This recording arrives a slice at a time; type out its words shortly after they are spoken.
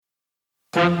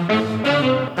Welcome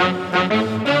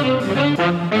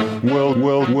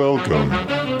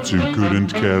to Couldn't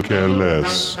Care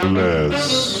Less. How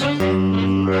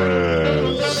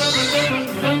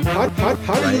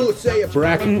do you say a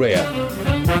bracket rare?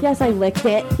 Yes, I licked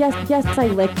it. Yes, I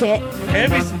licked it.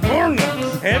 Hand me some corn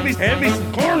nuts. Hand me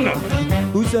some corn nuts.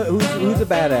 Who's a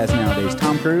badass nowadays?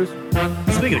 Tom Cruise?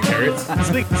 Speaking of carrots.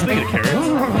 Speaking of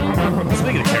carrots.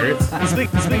 Speaking of carrots.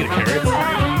 Speaking of carrots.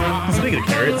 Speaking of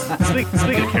carrots.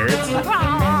 Speaking of carrots.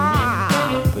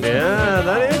 Yeah,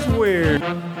 that is weird.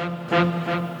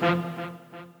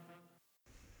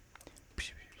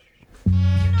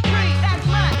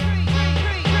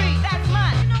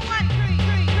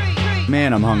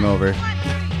 Man, I'm hungover.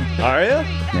 Are you?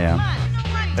 Yeah.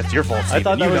 That's your fault, Steven. I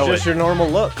thought that was just your normal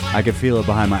look. I could feel it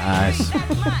behind my eyes.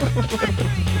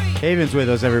 Haven's with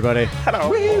us, everybody. Hello.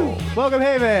 Woo-hoo. Welcome,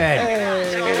 Haven.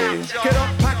 Hey. Get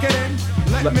up, pack it in,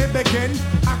 let me begin.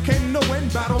 I came to win,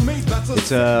 battle me, that's a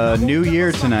It's a new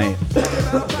year tonight.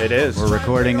 It is. We're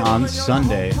recording on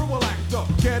Sunday.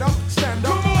 Get up, stand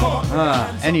up, come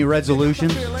on. Any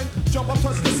resolutions? Jump up,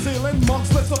 touch the ceiling,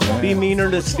 monks, let's up. Be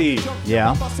meaner to Steve.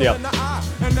 Yeah. Yep.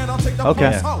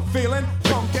 Okay.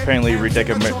 Apparently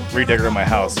redecorate my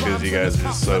house because you guys are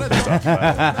just so pissed off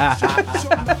about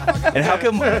it. And how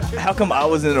come I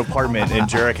was in an apartment and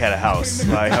Jarek had a house?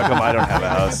 Like, how come I don't have a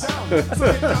house?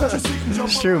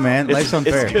 It's true, man. Life's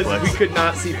unfair. Because we could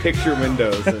not see picture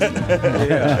windows.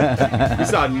 We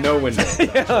saw no windows.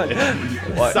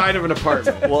 Side of an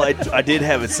apartment. Well, I did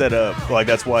have it set up. Like,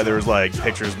 that's why there was, like,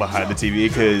 pictures behind the TV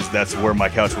because that's where my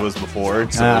couch was before.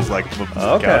 So it was, like, the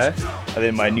couch. And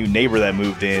then my new neighbor that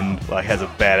moved in, like, has a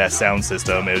badass sound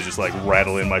system. It was just, like,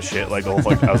 rattling my shit. Like, the whole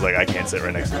fucking... I was like, I can't sit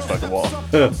right next to this fucking wall.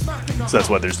 So that's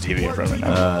why there's a TV in front of me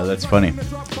now. That's funny.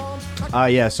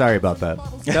 Yeah, sorry about that.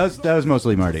 That was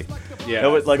mostly Marty. Yeah.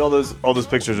 No, but, like, all those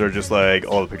pictures are just, like,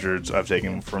 all the pictures I've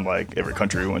taken from, like, every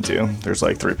country we went to. There's,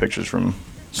 like, 3 pictures from...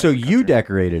 So you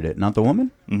decorated it, not the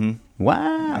woman? Mm-hmm.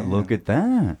 Wow, look at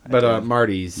that. But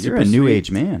Marty's You're a new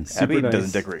age man. Abby nice.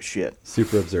 doesn't decorate shit.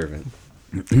 super observant.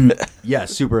 Yeah,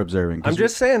 super observing. I'm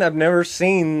just saying, I've never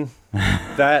seen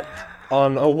that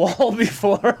on a wall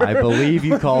before. I believe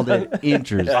you called it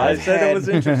interesting. I said it was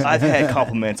interesting. I've had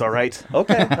compliments, all right?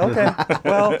 Okay.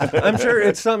 Well, I'm sure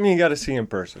it's something you got to see in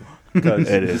person. 'Cause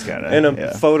It is kind of. in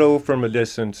a photo from a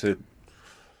distance,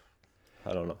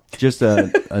 I don't know. Just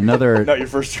another Not your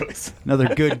first choice.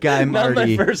 another good guy Not my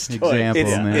Marty first choice. example,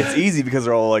 man. It's easy because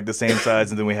they're all like the same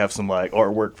size, and then we have some like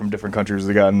artwork from different countries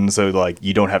we've gotten, so like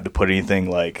you don't have to put anything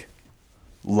like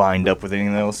lined up with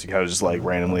anything else. You kind of just like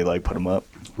randomly like put them up,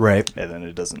 Right. and then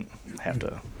it doesn't have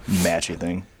to match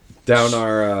anything. Down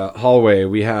our hallway,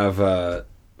 we have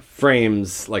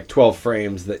frames, like 12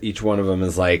 frames, that each one of them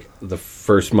is like the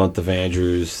first month of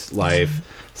Andrew's life,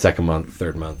 second month,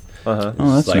 third month. Uh-huh.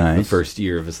 Oh, that's like nice. the first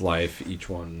year of his life, each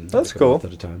one. That's like a cool. month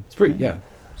at a time. It's pretty, yeah.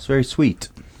 It's very sweet.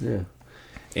 Yeah.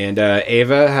 And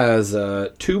Ava has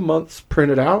 2 months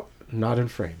printed out, not in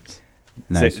frames.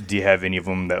 Nice. So, do you have any of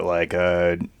them that like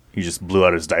you just blew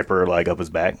out his diaper like up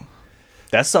his back?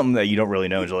 That's something that you don't really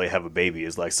know until they have a baby.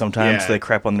 Is like sometimes Yeah. they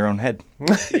crap on their own head.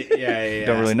 Yeah. You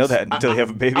don't really know that until you have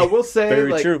a baby. I will say,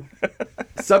 Very like, true.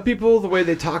 some people, the way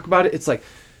they talk about it, it's like,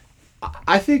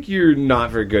 I think you're not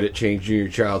very good at changing your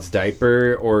child's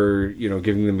diaper or,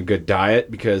 giving them a good diet,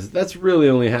 because that's really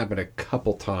only happened a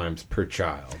couple times per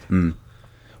child.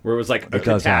 Where it was like a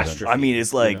does happen. catastrophe. I mean,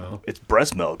 it's like know? it's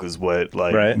breast milk is what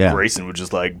like Right. Yeah. Grayson would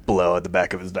just like blow out the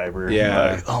back of his diaper.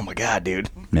 Yeah. Like, oh my god, dude.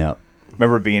 Yeah.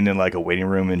 Remember being in like a waiting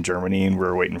room in Germany and we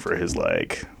were waiting for his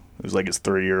like it was like his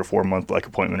 3 or 4 month like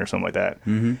appointment or something like that.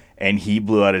 Mm-hmm. And he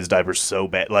blew out his diaper so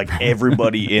bad, like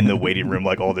everybody in the waiting room,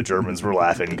 like all the Germans were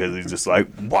laughing because he's just like,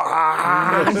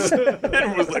 "What?" And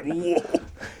everyone was like, "Whoa!"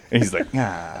 And he's like,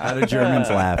 "Ah." How do Germans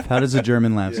laugh? How does a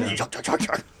German laugh?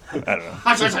 I don't know.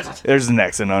 There's an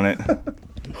accent on it.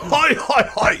 Hi, hi,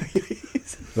 hi.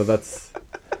 So that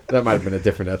might have been a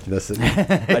different ethnicity.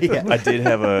 I did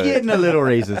have Getting a little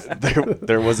racist.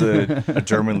 there was a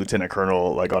German lieutenant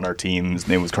colonel like on our team. His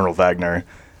name was Colonel Wagner.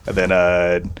 And then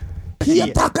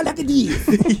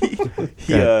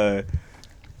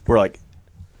we're like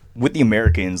with the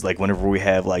Americans, like whenever we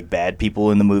have like bad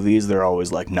people in the movies, they're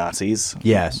always like Nazis.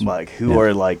 Yes. Like who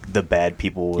are like the bad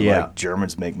people when Yeah. like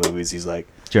Germans make movies? He's like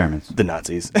Germans. the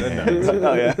Nazis.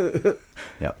 Oh yeah.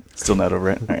 Yep. Still not over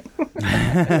it. All right.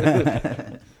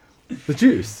 The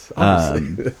juice,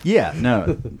 obviously. Yeah,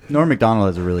 no. Norm Macdonald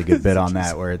has a really good bit on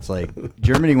that where it's like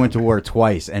Germany went to war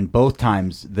twice, and both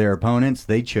times their opponents,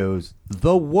 they chose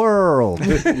the world.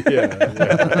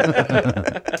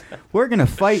 Yeah. We're going to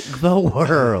fight the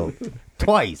world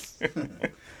twice.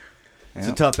 It's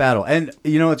a tough battle. And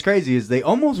you know what's crazy is they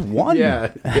almost won. Yeah.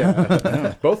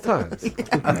 Both times.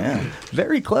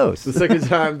 Very close. The second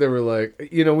time, they were like,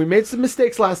 we made some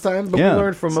mistakes last time, but we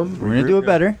learned from them. We're going to do it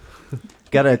better.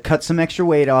 Got to cut some extra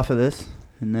weight off of this.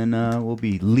 And then we'll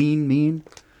be lean, mean.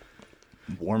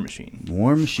 War Machine.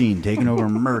 War Machine taking over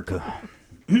America.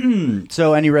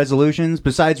 So, any resolutions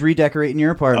besides redecorating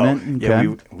your apartment?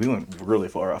 Yeah, we went really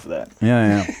far off of that.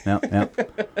 Yeah.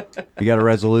 You got a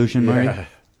resolution, Marty?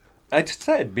 I just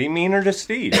said, be meaner to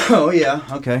Steve. Oh, yeah.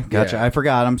 Okay, gotcha. Yeah. I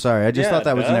forgot. I'm sorry. I just Yeah, thought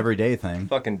that was an duh. everyday thing.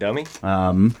 Fucking dummy.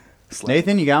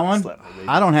 Nathan, you got one? Slap my baby.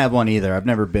 I don't have one either. I've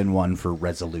never been one for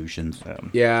resolutions.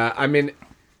 Yeah, I mean,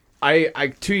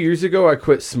 I 2 years ago I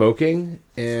quit smoking,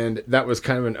 and that was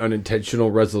kind of an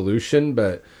unintentional resolution,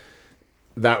 but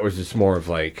that was just more of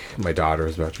like my daughter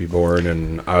was about to be born,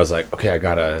 and I was like, okay, I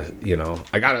gotta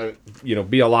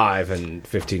be alive in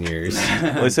 15 years.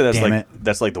 Well, they say Damn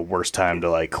that's like the worst time to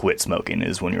like quit smoking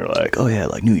is when you're like, oh yeah,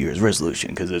 like New Year's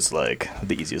resolution, because it's like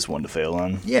the easiest one to fail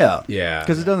on. Yeah. Yeah.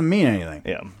 Because it doesn't mean anything.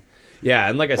 Yeah. Yeah,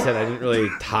 and like I said, I didn't really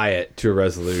tie it to a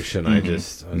resolution. I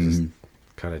just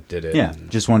kind of did it. Yeah. and-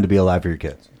 Just wanted to be alive for your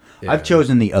kids. Yeah. I've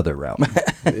chosen the other route.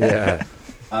 yeah.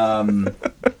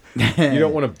 You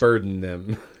don't want to burden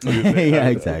them. Yeah,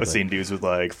 I've exactly. seen dudes with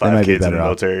like might 5 be kids in the better off.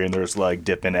 military, and they're just like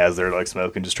dipping as they're like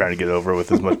smoking, just trying to get over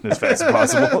with as fast as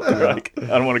possible. They're like, I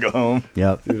don't want to go home.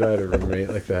 Yep. Dude, I had a roommate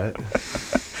like that.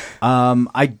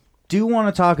 I do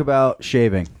want to talk about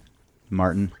shaving,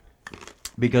 Martin,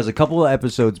 because a couple of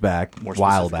episodes back, More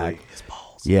while specifically, back, his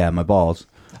balls. yeah, my balls.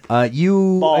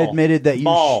 You Ball. admitted that you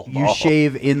Ball. you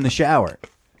shave in the shower,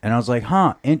 and I was like,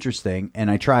 huh, interesting. And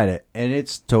I tried it, and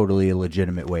it's totally a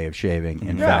legitimate way of shaving.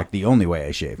 In fact, the only way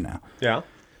I shave now. Yeah.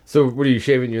 So, what are you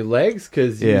shaving your legs?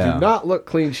 Because you Yeah. do not look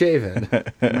clean shaven.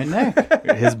 My neck.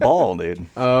 His ball, dude.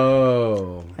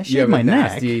 Oh, I you shave have my a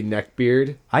neck. nasty neck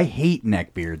beard. I hate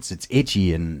neck beards. It's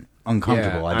itchy and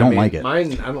uncomfortable. Yeah, I don't mean, like it.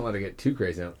 Mine, I don't let it get too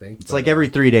crazy. I don't think It's like every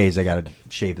 3 days I got to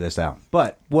shave this out.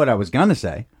 But what I was going to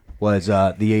say was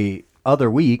the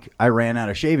other week I ran out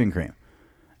of shaving cream.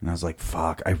 And I was like,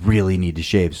 fuck, I really need to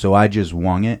shave. So I just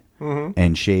wung it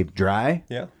and shaved dry.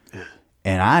 Yeah.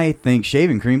 And I think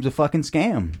shaving cream's a fucking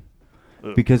scam.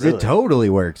 Because really? it totally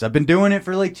works. I've been doing it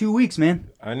for like 2 weeks, man.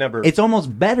 I never It's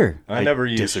almost better. I never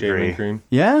use disagree. shaving cream.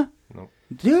 Yeah? Nope.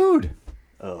 Dude.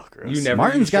 Oh, gross. You never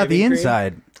Martin's use got the shaving cream?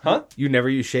 inside. Huh? You never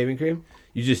use shaving cream.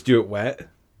 You just do it wet.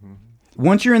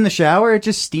 Once you're in the shower, it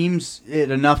just steams it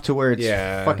enough to where it's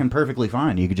Yeah. fucking perfectly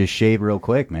fine. You could just shave real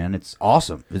quick, man. It's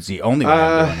awesome. It's the only way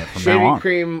I'm doing it from now Shaving on.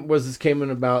 cream came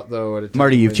about though. At a time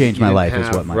Marty, you've when changed you my didn't life is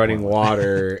have what my running point was.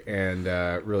 water and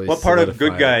really. What part of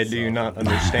good solidified guy itself. do you not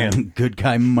understand? Good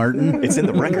guy Martin. It's in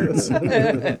the records. Look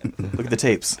at the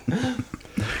tapes.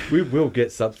 We will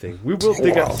get something. We will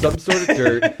dig up some sort of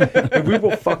dirt, and we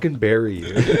will fucking bury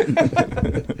you.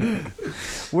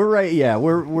 We're right. Yeah,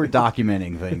 we're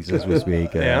documenting things as we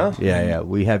speak. Yeah?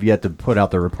 We have yet to put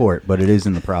out the report, but it is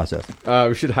in the process.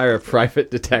 We should hire a private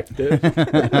detective.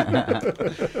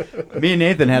 Me and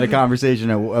Nathan had a conversation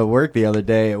at work the other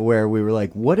day where we were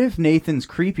like, "What if Nathan's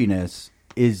creepiness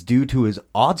is due to his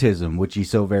autism, which he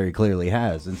so very clearly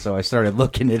has?" And so I started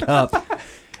looking it up.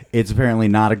 It's apparently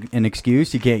not an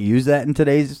excuse. You can't use that in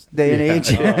today's day and age.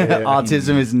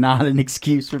 Autism is not an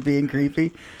excuse for being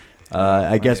creepy.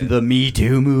 I guess the Me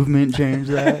Too movement changed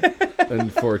that.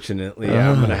 Unfortunately,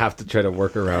 yeah, I'm gonna have to try to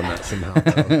work around that somehow.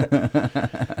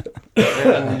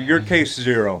 though. Your case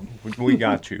 0. We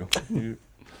got you.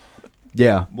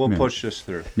 Yeah. We'll yeah. push this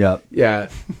through. Yeah. Yeah,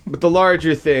 but the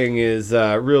larger thing is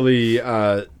really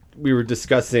we were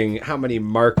discussing how many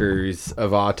markers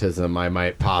of autism I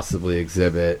might possibly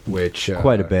exhibit, which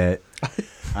Quite a bit.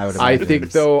 I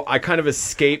think though I kind of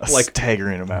escaped A like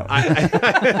staggering amount.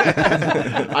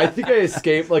 I think I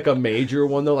escaped like a major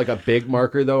one though, like a big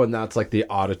marker though, and that's like the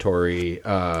auditory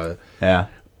Yeah.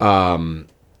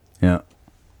 Yeah.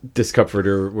 discomfort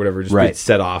or whatever, just Right. being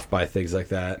set off by things like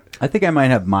that. I think I might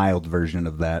have mild version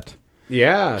of that.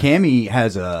 Yeah. Cammy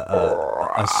has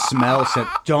a smell set.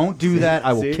 Don't do that.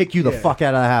 I will See? kick you the fuck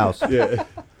out of the house. Yeah.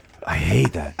 I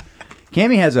hate that.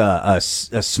 Cammy has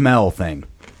a smell thing.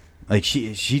 Like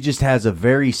she just has a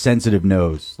very sensitive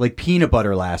nose. Like peanut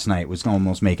butter last night was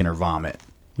almost making her vomit.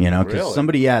 You know, because Really?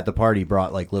 somebody at the party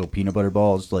brought like little peanut butter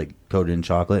balls, like coated in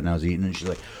chocolate, and I was eating, and she's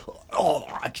like, "Oh,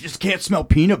 I just can't smell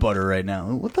peanut butter right now.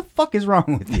 What the fuck is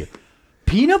wrong with you?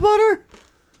 Peanut butter?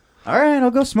 All right, I'll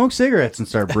go smoke cigarettes and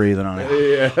start breathing on it.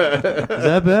 Is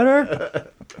that better?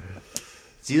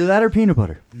 It's either that or peanut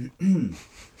butter.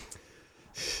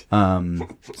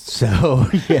 So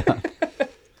yeah.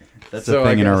 That's So a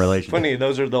thing I in our guess- relationship. Funny,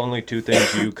 those are the only two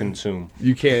things you consume.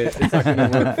 You can't. It's not going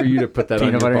to work for you to put that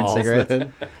Peanut on butter your and balls. cigarettes.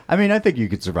 Then. I mean, I think you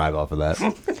could survive off of that.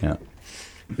 Yeah.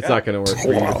 It's not going to work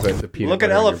for you to put the peanut Look at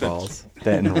butter on your elephants. balls.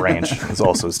 Then ranch is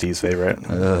also Steve's favorite.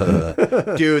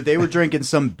 Dude, they were drinking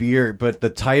some beer, but the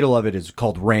title of it is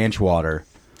called Ranch Water.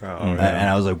 And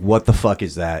I was like, what the fuck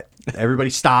is that? Everybody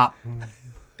stop.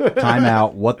 Time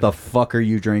out. What the fuck are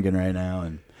you drinking right now?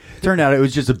 And it turned out it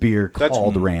was just a beer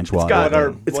called Ranch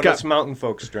Water. What us mountain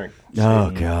folks drink. Oh,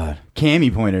 God.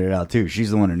 Cammie pointed it out, too.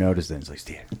 She's the one who noticed it. It's like,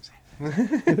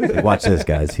 Steve, watch this,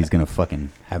 guys. He's going to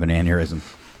fucking have an aneurysm.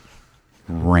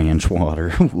 Ranch Water.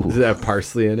 Does it have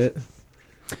parsley in it?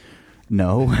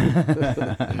 No.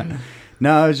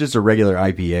 No, it's just a regular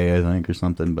IPA, I think, or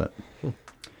something, but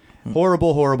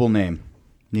horrible name.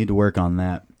 Need to work on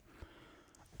that.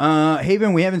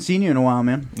 Haven, we haven't seen you in a while,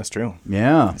 man. That's true.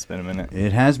 Yeah. It's been a minute.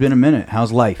 It has been a minute.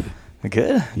 How's life?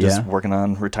 Good. Just Yeah. working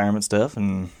on retirement stuff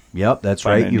and Yep, that's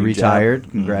Finding right. a You new retired.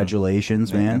 job.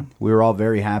 Congratulations, man. Yeah. We were all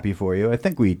very happy for you. I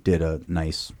think we did a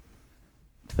nice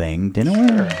thing, didn't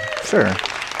we? sure.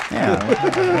 Yeah.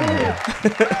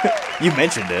 You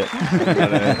mentioned it.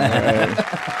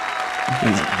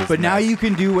 But now you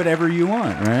can do whatever you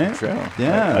want, right? True.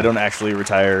 Yeah. I don't actually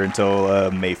retire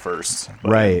until May 1st.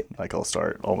 But, Right. Like I'll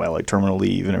start all my like terminal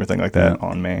leave and everything like that Yeah.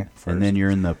 on May 1st. And then you're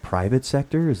in the private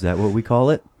sector? Is that what we call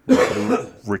it?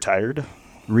 retired.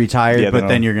 Retired, Yeah, but then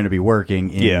then I'll- you're going to be working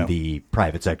in Yeah. the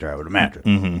private sector, I would imagine.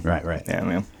 Mhm. Right. Yeah,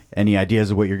 man. Any ideas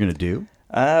of what you're going to do?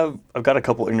 I've got a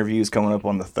couple interviews coming up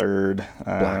on the 3rd.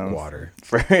 Blackwater.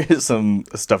 For some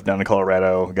stuff down in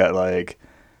Colorado. Got like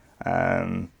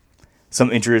some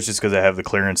interest just because I have the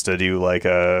clearance to do like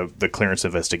the clearance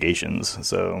investigations.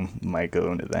 So might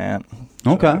go into that.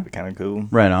 So Okay. that'd be kind of cool.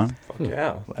 Right on.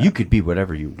 Yeah. You could be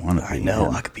whatever you want to be. I know.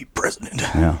 man. I could be president.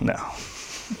 Yeah. No.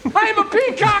 I'm a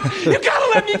peacock! You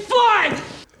gotta let me fly!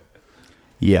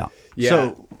 Yeah. Yeah.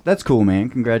 So that's cool, man.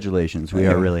 Congratulations. We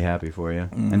are really happy for you.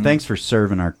 Mm-hmm. And thanks for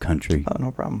serving our country. Oh, no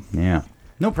problem. Yeah.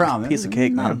 No problem. Piece of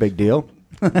cake, Not man. a big deal.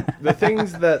 The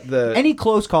things that the Any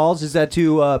close calls? Is that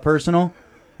too personal?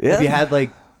 Yeah. Have you had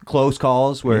like close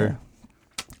calls where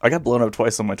I got blown up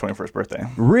twice on my 21st birthday.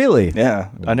 really? Yeah.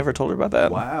 I never told her about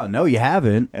that. Wow. No, you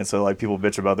haven't. And so, like, people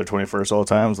bitch about their 21st all the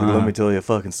time. I was like, let me tell you a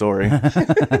fucking story.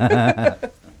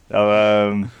 We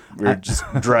were just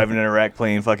driving in Iraq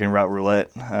playing fucking route roulette,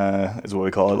 is what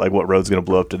we call it. Like, what road's going to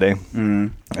blow up today.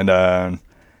 And,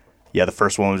 yeah, the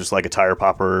first one was just like a tire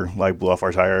popper, like, blew off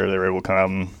our tire. They were able to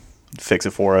come fix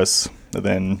it for us. And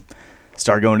then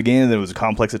started going again. And then it was a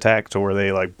complex attack to where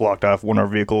they, like, blocked off one of our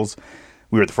vehicles.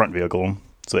 We were the front vehicle.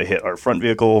 So they hit our front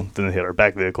vehicle, then they hit our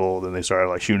back vehicle, then they started,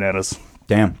 like, shooting at us.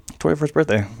 Damn. 21st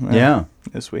birthday. Yeah.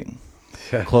 It's sweet.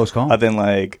 Close call. Then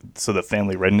like so the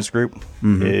family readiness group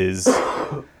is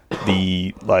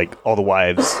the like all the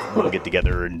wives will get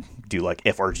together and do like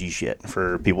FRG shit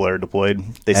for people that are deployed.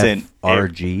 They sent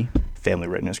RG. family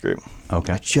readiness group.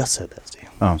 Okay. I just said that, Steve.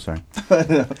 Oh, sorry.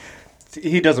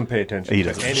 He doesn't pay attention. He to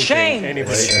doesn't. anything Shame.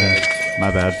 Anybody says.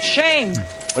 My bad. Shame.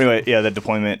 Anyway, yeah, that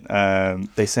deployment.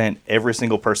 They sent every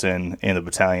single person in the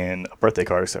battalion a birthday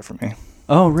card except for me.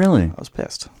 Oh, really? I was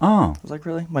pissed. Oh, I was like,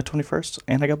 really? My 21st,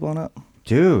 and I got blown up.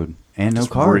 dude. And no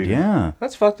Just card. rude. Yeah.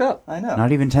 That's fucked up. I know.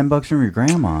 Not even $10 from your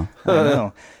grandma. I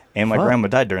know. And my Fuck. grandma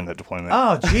died during that deployment.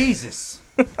 Oh, Jesus.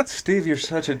 Steve, you're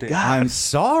such a dick. I'm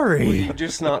sorry.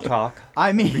 Just not talk.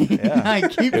 I mean, I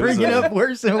keep was bringing a- up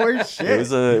worse and worse shit.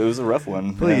 It was a rough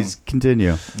one. Please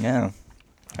continue. Yeah.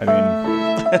 I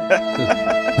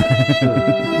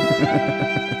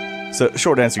mean, so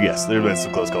short answer, yes. There have been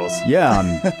some close calls. Yeah,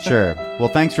 I'm sure. Well,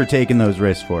 thanks for taking those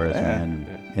risks for us, man.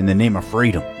 In the name of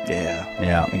freedom. Yeah.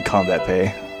 Yeah, And combat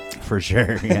pay. for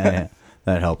sure. Yeah.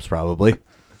 That helps probably.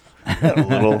 A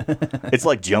little. It's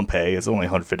like jump pay. It's only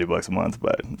 $150 a month,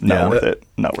 but not Yeah. worth it.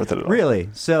 Not worth it at all. Really?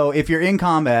 So if you're in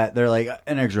combat, they're like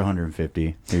an extra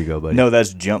 150. Here you go, buddy. No,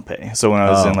 that's jump pay. So when I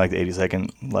was Oh. in like the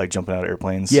 82nd, like jumping out of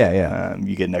airplanes, Yeah.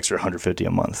 you get an extra $150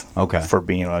 a month. Okay. For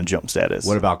being on jump status.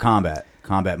 What about combat?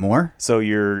 Combat more? So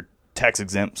you're tax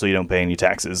exempt, so you don't pay any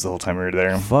taxes the whole time you're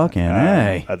there. Fucking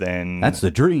A. And then That's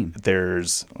the dream.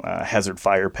 there's hazard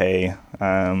fire pay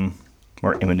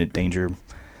or imminent danger.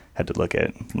 Had to look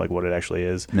at like what it actually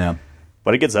is, No.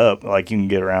 but it gets up. Like you can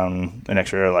get around an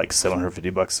extra like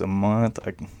 $750 a month.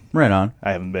 Right on.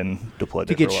 I haven't been deployed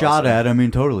To there get for a while, shot so- at, I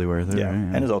mean, totally worth it. Yeah, right?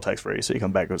 and it's all tax free, so you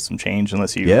come back with some change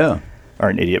unless you Yeah. are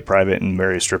an idiot private and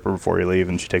marry a stripper before you leave,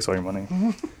 and she takes all your money.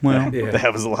 Well, Yeah. That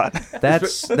happens a lot.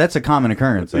 that's a common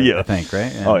occurrence, I Yeah. think,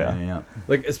 right? Oh, yeah.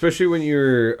 like especially when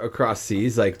you're across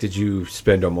seas, like did you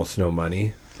spend almost no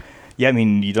money? Yeah, I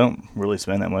mean you don't really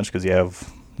spend that much because you have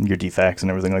your defects and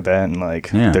everything like that, and like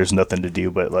there's nothing to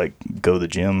do but like go to the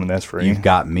gym, and that's free. You've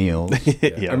got meals.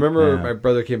 Yeah. I remember my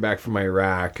brother came back from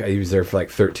Iraq. He was there for like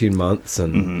 13 months,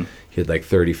 and he had like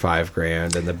 35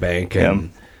 grand in the bank.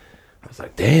 And I was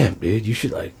like, "Damn, dude, you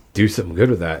should like do something good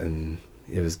with that." And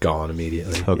it was gone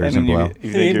immediately. Hookers and blow.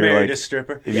 He married a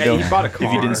stripper. If you he bought a car.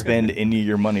 If you didn't spend any of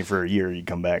your money for a year, you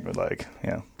come back with like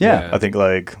Yeah. I think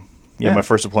like my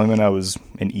first deployment I was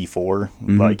in E4,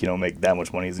 like make that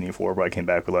much money as an E4, but I came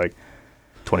back with like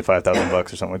 $25,000 or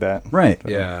something like that. Right.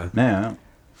 Yeah.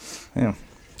 Yeah.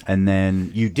 And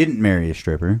then you didn't marry a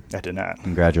stripper. I did not.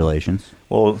 Congratulations.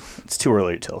 Well, it's too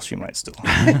early to tell. She might still.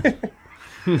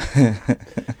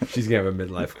 She's gonna have a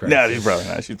midlife crisis. No, she's probably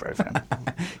not. She's probably fine.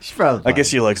 She's probably I guess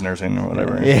she likes nursing or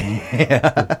whatever.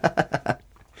 Yeah.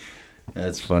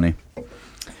 That's funny.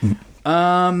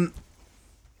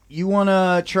 You want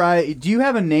to try... Do you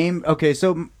have a name? Okay,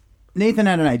 so Nathan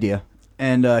had an idea,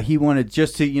 and he wanted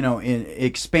just to,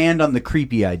 expand on the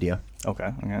creepy idea.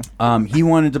 Okay. He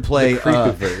wanted to play...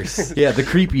 The verse. Yeah, the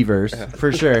creepy verse,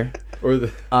 for sure. Or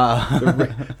the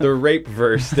rape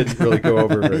verse didn't really go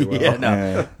over very well. Yeah,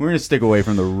 no. We're going to stick away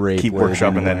from the rape. Keep word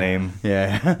workshopping that anyway. name.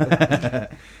 Yeah.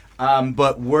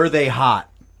 But were they hot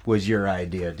was your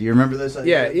idea. Do you remember this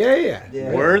idea?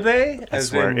 Yeah. Were they? I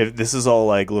swear, if this is all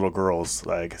like little girls,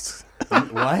 like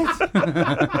What?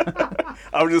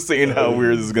 I'm just saying how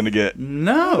weird this is gonna get.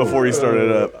 No. Before you started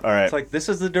it up, all right. It's like, this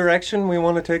is the direction we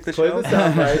want to take the Play show? this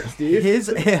out right, Steve.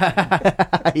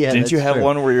 Yeah, Didn't you that's have true.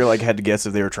 one where you like had to guess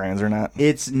if they were trans or not?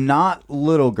 It's not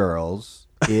little girls.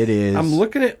 It is. I'm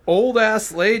looking at old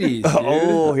ass ladies. Dude.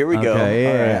 Oh, here we go. Okay,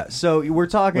 All yeah. right. So we're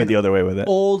talking Went the other way with it.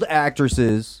 old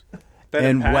actresses, That it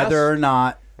and passed? whether or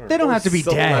not they don't have to be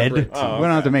dead. celebrities. Oh, We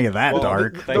don't have to make it that Well,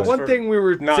 dark. The Thanks one for thing we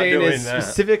were not saying doing is that.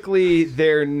 specifically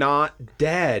they're not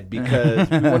dead because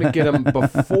we want to get them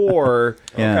before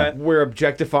Yeah. Okay. we're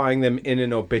objectifying them in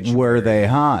an obituary. Were they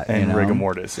hot? And you know? rigor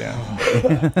mortis, yeah.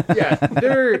 Yeah,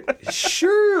 they're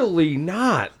surely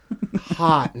not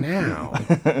hot now.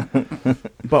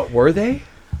 But were they?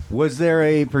 Was there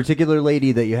a particular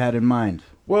lady that you had in mind?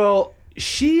 Well,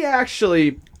 she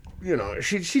actually,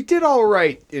 she did all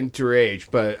right into her age,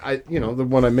 but the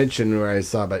one I mentioned where I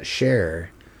saw about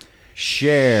Cher.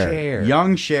 Cher.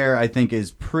 Young Cher, I think,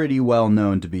 is pretty well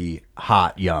known to be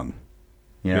hot young.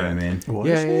 You know what I mean?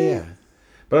 Yeah.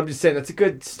 But I'm just saying that's a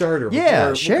good starter. Yeah,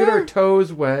 We'll Cher. get our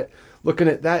toes wet looking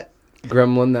at that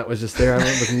gremlin that was just there. I don't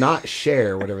know, it was not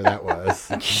Cher, whatever that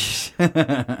was.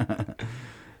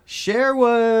 Cher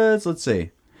was, let's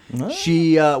see.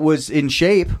 She was in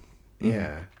shape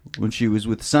Yeah. when she was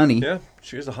with Sonny. Yeah,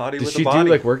 she was a hottie Did with she a body.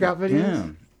 do like workout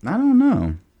videos? Yeah. I don't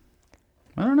know.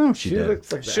 if she, She did.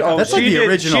 looks like that. She, oh, That's she like the did,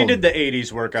 original- She did the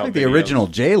 80s workout like the videos. original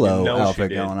J-Lo No, she outfit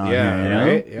did. going on Yeah, here, you know?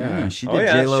 right? Yeah. She Oh, did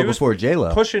yeah, J-Lo she was before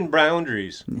J-Lo. Pushing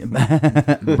boundaries.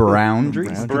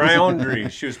 Boundaries?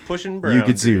 Boundaries. She was pushing boundaries. You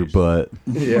could see her butt.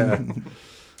 Yeah.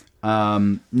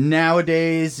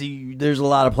 Nowadays, there's a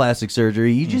lot of plastic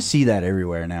surgery. You just see that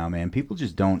everywhere now, man. People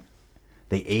just don't...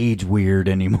 They age weird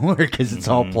anymore because it's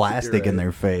all plastic in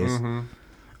their face.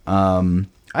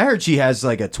 I heard she has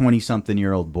like a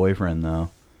 20-something-year-old boyfriend,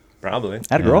 though. Probably.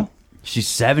 That a girl? She's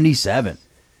 77.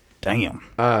 Damn.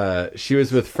 She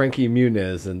was with Frankie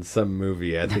Muniz in some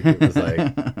movie. I think it was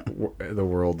like The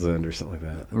World's End or something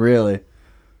like that. Really?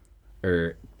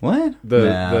 Or What?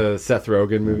 the Seth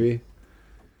Rogen movie.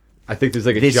 I think there's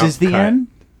like a This jump is the cut. end?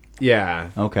 Yeah.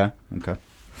 Okay.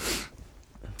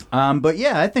 But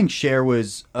yeah, I think Cher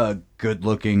was a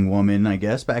good-looking woman, I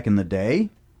guess, back in the day.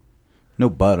 No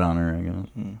butt on her, I guess.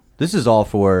 This is all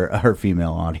for her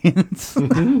female audience.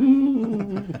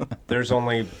 There's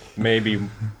only maybe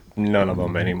none of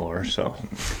them anymore, so.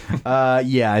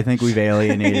 Yeah, I think we've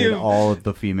alienated all of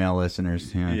the female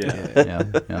listeners.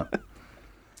 Yeah.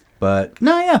 But,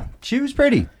 no, yeah, she was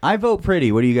pretty. I vote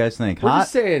pretty. What do you guys think? We're Hot?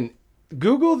 just saying,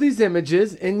 Google these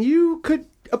images and you could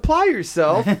apply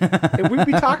yourself and we'd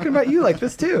be talking about you like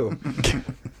this too.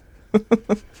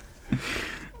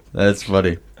 That's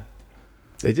funny.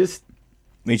 They just...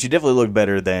 I mean, she definitely looked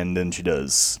better than she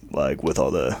does, like, with all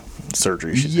the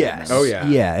surgery she's Yes. Oh, yeah.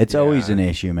 Yeah, it's always Yeah. an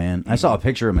issue, man. I saw a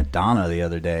picture of Madonna the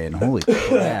other day, and holy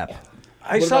crap.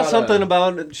 I What saw about, something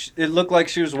about it. It looked like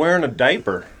she was wearing a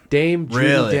diaper. Dame Judi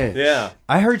Really? Dench. Yeah.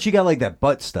 I heard she got, like, that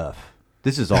butt stuff.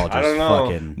 This is all just don't know.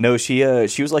 fucking... No, she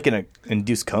was like in a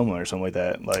induced coma or something like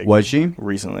that. Like Was she?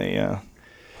 recently? Yeah.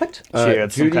 What? She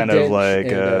had some Judi kind Dench of like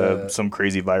and, some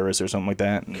crazy virus or something like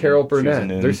that. and Carol she was Burnett.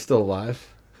 in- They're still alive.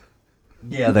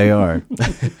 Yeah, they are.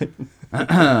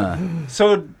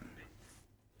 So,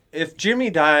 if Jimmy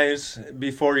dies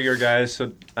before your guys,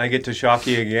 so I get to shock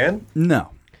you again? No.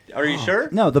 Are you sure?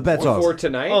 No, the bet's For over.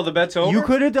 tonight? Oh, the bet's over? You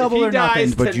could have if double he or nothing,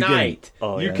 dies but you tonight,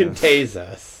 didn't. you can tase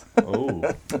us.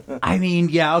 Oh. I mean,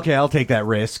 yeah, okay, I'll take that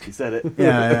risk. He said it.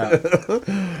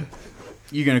 Yeah.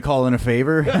 You gonna call in a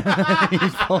favor?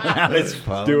 He's pulling out his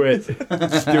phone. Do it.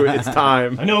 Just do it. It's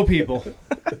time. I know people.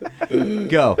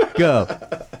 Go.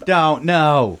 Don't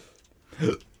know.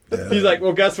 He's like,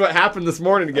 well, guess what happened this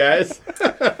morning, guys?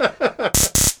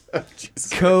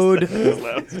 Code.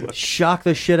 Shock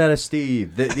the shit out of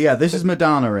Steve. Yeah, this is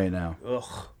Madonna right now. Ugh.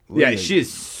 Yeah, she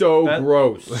is so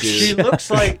gross, dude. She looks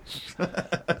like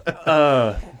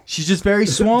She's just very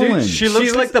swollen. Dude, she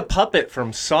looks like the puppet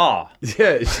from Saw.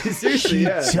 Yeah, she seriously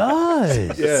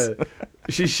does. Yeah.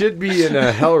 She should be in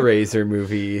a Hellraiser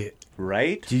movie.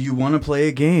 Right? Do you want to play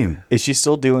a game? Is she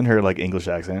still doing her like English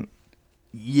accent?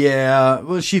 Yeah,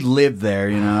 well, she lived there,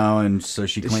 and so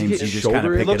she claims get you just shoulder kind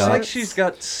of pick Looks it up. like she's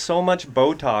got so much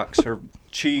Botox. Her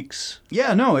cheeks.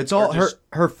 Yeah, no, it's all just-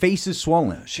 her face is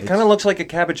swollen. She kind of looks like a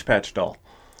Cabbage Patch doll.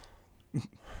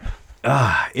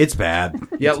 It's bad.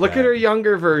 Yeah, look at her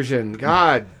younger version.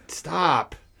 God,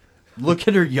 stop. Look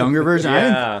at her younger version.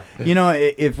 Yeah.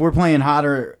 If we're playing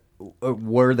hotter,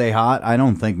 were they hot? I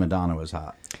don't think Madonna was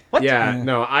hot. What? Yeah,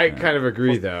 no, I kind of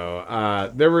agree though.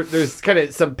 There's kind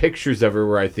of some pictures of her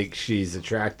where I think she's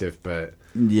attractive, but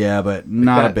Yeah, but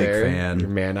not a that big there, Her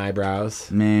fan. man eyebrows.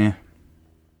 Meh.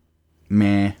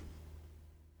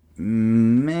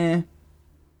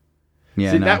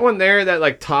 Yeah, See no. that one there, that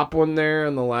like top one there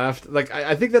on the left. Like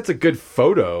I think that's a good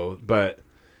photo, but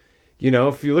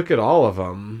if you look at all of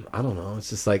them, I don't know. It's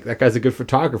just like that guy's a good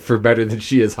photographer, better than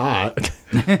she is hot.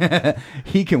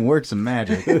 He can work some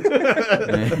magic.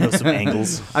 Some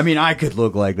angles. I mean, I could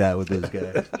look like that with this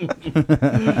guy.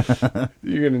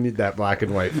 You're gonna need that black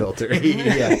and white filter.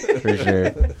 Yeah, for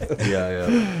sure.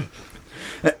 Yeah.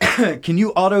 Can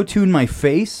you auto-tune my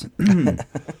face?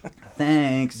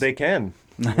 Thanks. They can.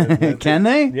 Can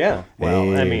they? Yeah.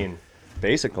 Well, I Hey. mean,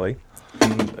 basically. Top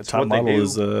what they model do.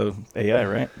 is AI,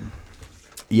 right?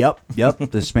 Yep.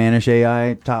 The Spanish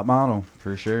AI top model,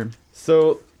 for sure.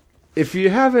 So, if you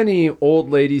have any old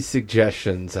lady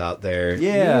suggestions out there, me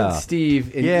Yeah. and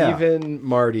Steve and Yeah. even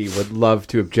Marty would love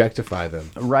to objectify them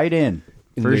Right in.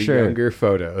 in For their sure. younger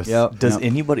photos. Yep. Does Yep.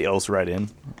 anybody else write in,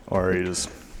 or are you just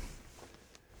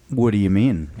What do you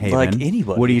mean, Haven? Like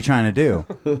anybody. What are you trying to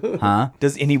do? Huh?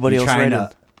 does anybody You else trying write in?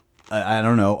 to, I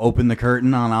don't know, open the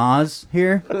curtain on Oz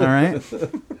here? All right?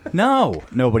 No,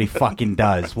 nobody fucking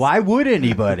does. Why would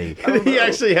anybody? He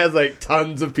actually has like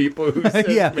tons of people who send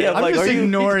Yeah, mail. I'm like, just are you-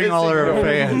 ignoring all our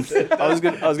ignoring fans. I was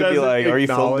gonna be Doesn't like, are you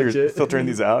acknowledge it. filtering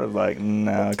these out? I'm like,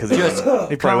 no, because Just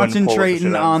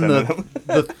concentrating on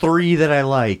the three that I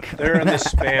like They're in the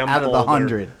spam out of the folder.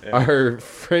 100. Our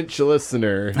French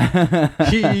listener,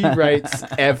 he writes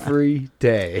every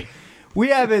day. We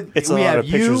have it. It's a we lot have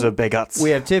of pictures you, of baguettes.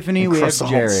 We have Tiffany. We have croissants.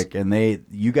 Jarek, and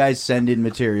you guys send in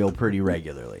material pretty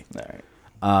regularly. All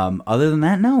right. Other than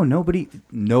that, no,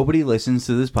 nobody listens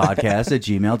to this podcast at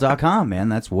gmail.com, man.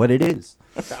 That's what it is.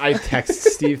 I text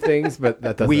Steve things, but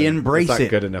that doesn't. We embrace that's not it.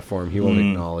 good enough for him. He won't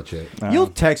acknowledge it. You'll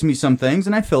text me some things,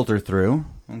 and I filter through.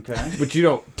 Okay. But you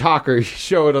don't talk or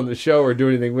show it on the show or do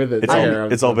anything with it.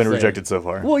 It's all been rejected so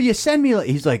far. Well, you send me.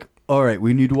 He's like, all right,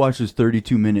 we need to watch this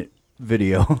 32-minute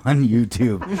video on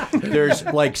YouTube. There's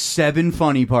like 7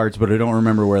 funny parts, but I don't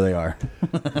remember where they are.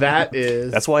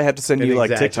 That's why I have to send an you like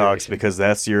TikToks, exaggeration. because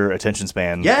that's your attention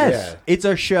span. Yes, Yeah. it's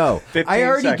a show. 15 I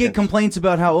already get seconds. complaints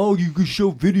about how, you can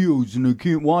show videos and I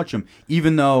can't watch them,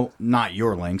 even though not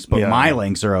your links, but Yeah. my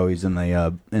links are always in the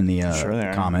Sure they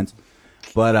are. comments.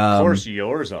 But Of course,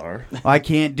 yours are. I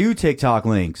can't do TikTok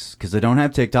links because I don't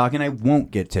have TikTok and I won't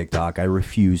get TikTok. I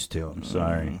refuse to. I'm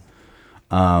sorry.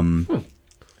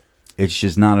 It's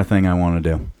just not a thing I want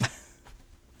to do.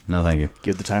 No, thank you.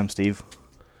 Give the time, Steve.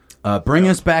 Bring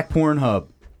us back Pornhub.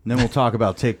 Then we'll talk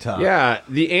about TikTok. Yeah,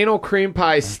 the anal cream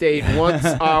pie state wants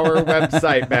our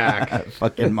website back.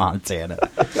 Fucking Montana.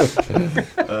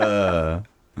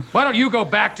 Why don't you go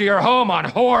back to your home on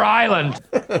Whore Island?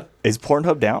 Is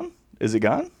Pornhub down? Is it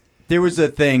gone? There was a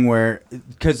thing where,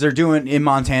 because they're doing in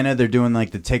Montana, they're doing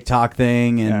like the TikTok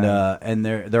thing, and Yeah. and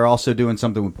they're also doing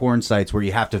something with porn sites where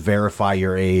you have to verify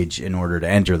your age in order to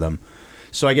enter them.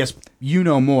 So I guess you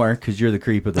know more because you're the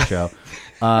creep of the show.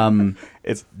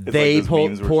 It's They like those pulled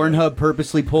memes where Pornhub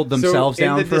purposely pulled themselves so in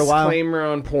down the for a while. disclaimer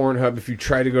on Pornhub, if you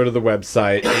try to go to the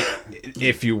website,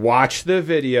 if you watch the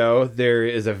video, there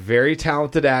is a very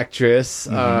talented actress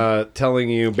telling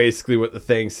you basically what the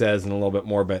thing says and a little bit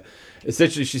more. But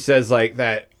essentially, she says like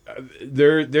that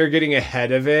they're getting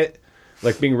ahead of it,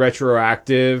 like being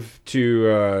retroactive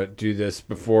to do this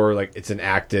before like it's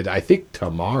enacted. I think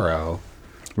tomorrow.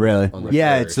 Really? On the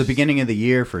Yeah, 1st. it's the beginning of the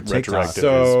year for TikTok. Retroactive.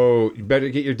 So you better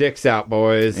get your dicks out,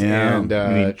 boys, Yeah. and You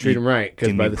mean- treat them right. Because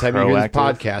can by be the time you hear this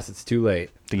proactive? podcast, it's too late.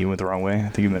 I think you went the wrong way. I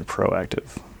think you meant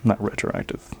proactive, not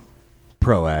retroactive.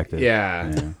 Proactive.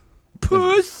 Yeah. Yeah.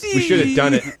 Pussy. We should have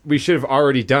done it. We should have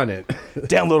already done it.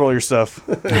 Download all your stuff.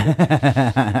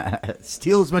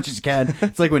 Steal as much as you can.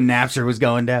 It's like when Napster was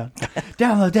going down.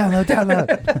 Download.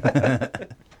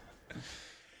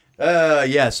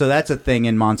 Yeah, so that's a thing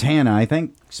in Montana. I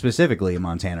think specifically in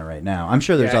Montana right now. I'm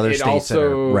sure there's Yeah, other it states that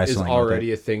are also wrestling is already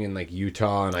with a thing in like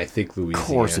Utah and I think Louisiana. Of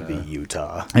course it'd be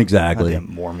Utah. it. Exactly.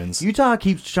 Goddamn Mormons. Utah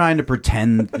keeps trying to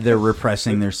pretend they're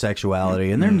repressing their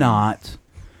sexuality, and they're not.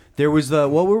 There was the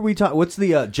what were we talking? What's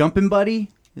the jumping buddy?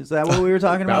 Is that what we were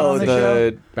talking about on the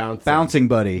show? Bouncing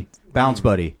buddy, bounce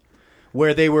buddy,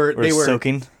 where they were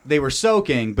soaking. They were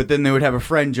soaking, but then they would have a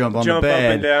friend jump on Jump the up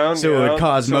bed, and down, so it yeah. would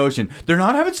cause motion. They're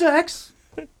not having sex.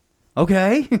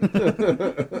 Okay.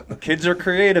 Kids are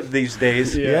creative these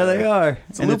days. Yeah, they are.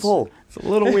 It's a loophole. It's a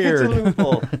little weird. It's a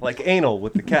loophole, like anal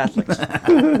with the Catholics.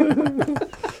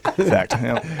 Fact.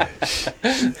 Yeah.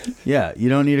 Yeah, you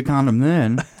don't need a condom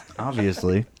then,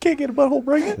 obviously. Can't get a butthole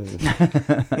pregnant.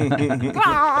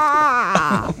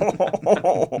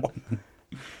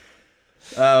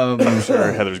 I'm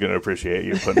sure Heather's going to appreciate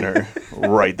you putting her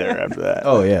right there after that.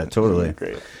 Oh yeah, totally.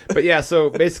 Great. But yeah, so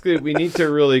basically we need to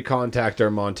really contact our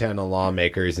Montana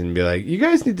lawmakers and be like, you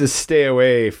guys need to stay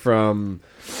away from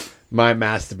my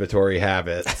masturbatory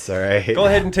habits, all right? Go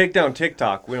ahead and take down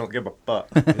TikTok. We don't give a fuck.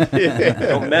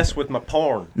 Don't mess with my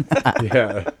porn.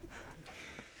 Yeah.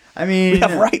 I mean, We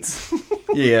have rights.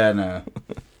 yeah, no.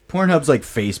 Pornhub's like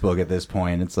Facebook at this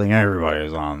point. It's like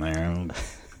everybody's on there.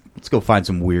 Let's go find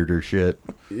some weirder shit.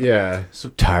 Yeah. So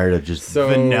tired of just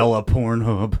vanilla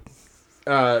Pornhub.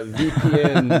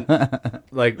 VPN,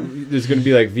 like, there's going to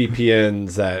be like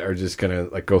VPNs that are just going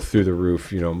to like go through the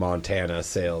roof, Montana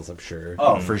sales, I'm sure.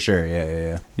 Oh, for sure.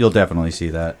 Yeah. You'll definitely see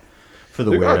that. For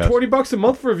the They got weirdos. $20 a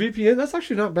month for a VPN. That's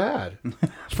actually not bad.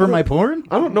 For my porn?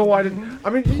 I don't know why I didn't. I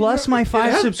mean, Plus my 5 It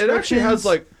actually subscriptions. has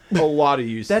like a lot of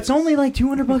uses. That's only like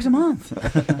 $200 a month.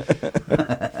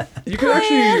 You can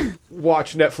actually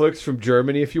watch Netflix from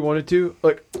Germany if you wanted to.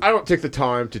 Like, I don't take the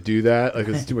time to do that. Like,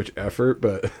 it's too much effort,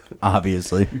 but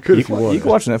Obviously. you could You if you want. can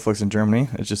watch Netflix in Germany.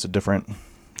 It's just a different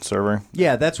server.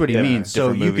 Yeah, that's what he Yeah, means.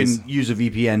 So different you movies. can use a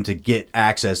VPN to get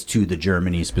access to the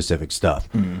Germany specific stuff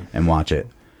and watch it,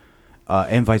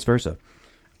 and vice versa.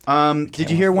 Did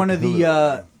you hear one of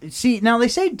the? See, now they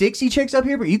say Dixie Chicks up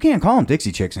here, but you can't call them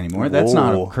Dixie Chicks anymore. That's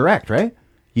Whoa. not correct, right?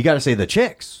 You got to say the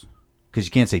Chicks because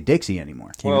you can't say Dixie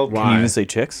anymore. Well, Can you even say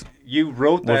chicks? you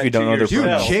wrote that What if you don't to know their Dude,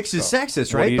 pronouns? Chicks is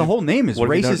sexist, What right? do you- The whole name is what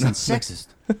if you don't racist know- and sexist.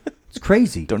 It's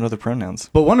crazy. Don't know the pronouns.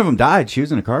 But one of them died. She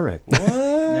was in a car wreck.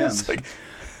 It's like,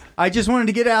 I just wanted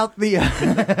to get out the.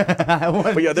 I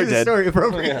wanted But yeah, to they're do the dead. story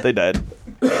appropriate. they died.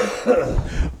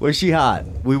 Was she hot?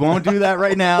 We won't do that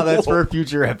right now. That's for a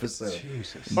future episode.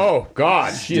 Oh,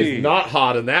 God. She is not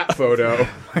hot in that photo.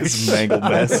 It's a mangled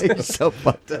mess. You're so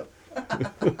fucked up.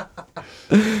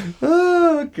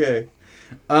 Okay.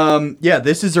 Yeah,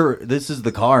 this is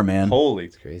the car, man. Holy.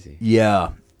 Crazy.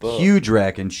 Yeah. Huge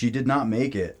wreck, and she did not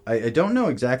make it. I don't know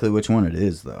exactly which one it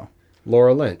is, though.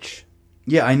 Laura Lynch.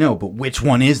 Yeah, I know, but which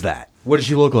one is that? What does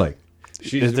she look like?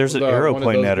 She's There's an arrow one of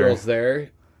pointing those at her. girls there.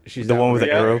 She's The that one with the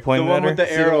weird- arrow pointing the one at with the her?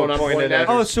 See the arrow one I'm pointed pointing at at?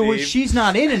 her. Oh, so Steve. she's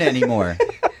not in it anymore.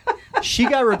 She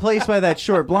got replaced by that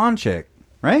short blonde chick,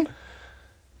 right?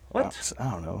 What?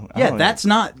 I don't know. Yeah, that's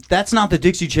not the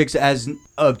Dixie Chicks as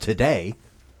of today.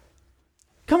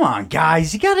 Come on,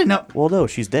 guys, you gotta know. Well, no,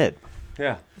 she's dead.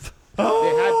 Yeah. They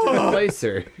had to replace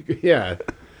her. Yeah.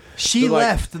 She They're like-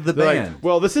 left the They're band. like,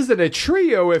 well, this isn't a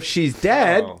trio if she's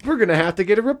dead. Oh. We're going to have to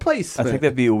get a I replacement. think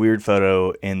that'd be a weird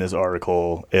photo in this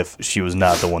article if she was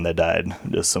not the one that died.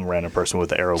 Just some random person with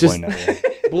the arrow Just- pointing at her.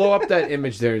 Blow up that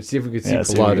image there and see if we can see Yeah,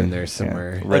 see blood if we in can- there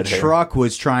somewhere. yeah. A Red hair. truck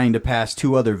was trying to pass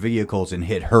 2 other vehicles and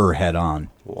hit her head on.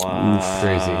 Wow.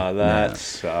 Crazy. That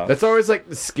sucks. That's always like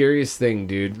the scariest thing,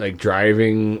 dude. Like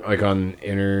driving like on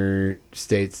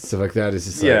interstates and stuff like that is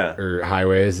just like, Yeah. or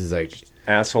highways is like,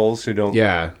 assholes who don't.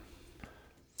 yeah.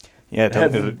 Yeah, Have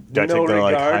I no think they're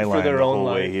like regard high for line their the own whole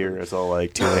way life. here. It's all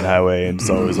like 2-lane highway, and it's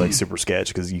always like super sketch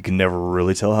because you can never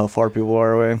really tell how far people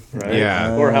are away. Right?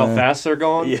 Yeah. Or how fast they're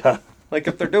going. Yeah. Like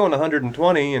if they're doing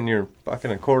 120 and you're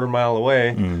fucking a quarter mile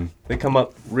away, they come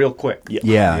up real quick. Yeah.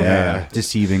 Yeah.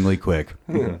 Deceivingly quick.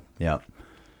 Yeah.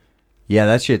 Yeah,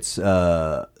 that shit's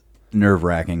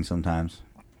nerve-wracking sometimes.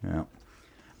 Yeah.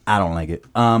 I don't like it.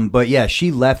 But yeah,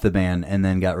 she left the band and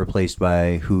then got replaced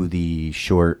by who the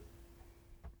short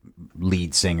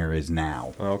lead singer is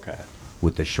now, Okay.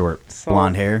 with the short So-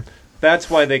 blonde hair. That's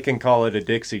why they can call it a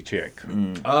Dixie chick.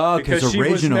 Oh, Because she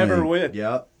was never with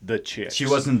the chick. She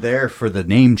wasn't there for the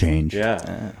name change.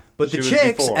 Yeah. But She the was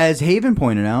chicks, before. as Haven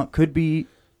pointed out, could be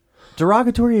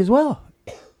derogatory as well.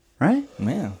 Right?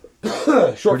 Man.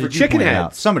 Or Short for did you chicken point it out?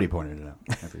 heads. Somebody pointed it out.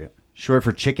 I forget. Short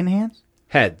for chicken hands?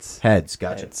 Heads. Heads.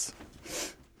 Gotcha.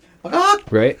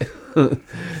 Right?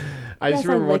 I Yes, just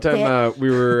I remember one licked time we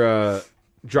were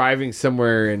driving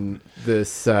somewhere and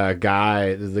this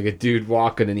guy, there's like a dude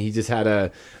walking and he just had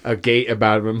a gate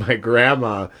about him, and my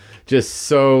grandma just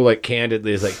so like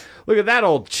candidly is like, look at that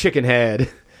old chicken head.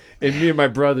 And me and my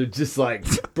brother just like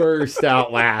burst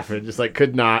out laughing, just like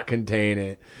could not contain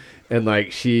it. And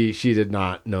like she did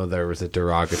not know there was a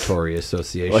derogatory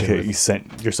association. Like with you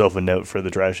sent yourself a note for the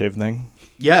dry shave thing?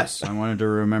 Yes, I wanted to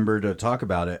remember to talk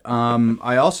about it.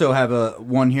 I also have a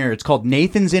one here. It's called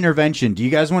Nathan's Intervention. Do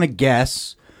you guys want to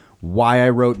guess why I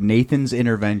wrote Nathan's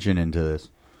Intervention into this?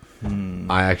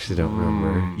 I actually don't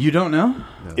remember. You don't know?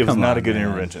 It was Come not on, a good man.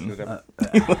 intervention.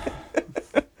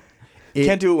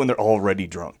 Can't do it when they're already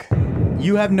drunk.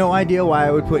 You have no idea why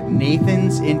I would put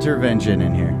Nathan's Intervention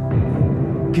in here.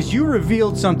 Because you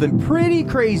revealed something pretty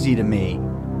crazy to me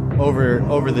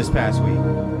over this past week.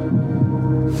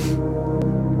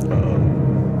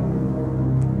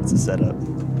 It's a setup.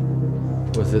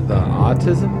 Was it the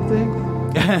autism thing?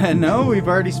 No, we've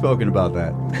already spoken about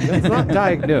that. It's not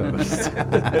diagnosed.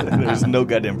 There's no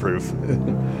goddamn proof.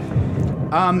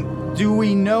 Do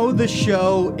we know the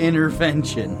show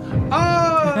Intervention?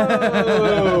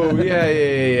 Oh,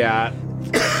 yeah.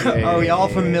 Are we all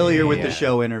familiar with the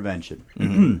show Intervention?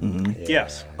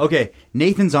 Yes. Okay,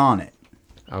 Nathan's on it.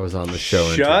 I was on the show.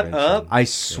 Shut Intervention. up. I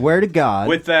swear to God.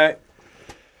 With that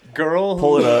girl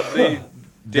Pull who it up. they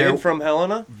There- did from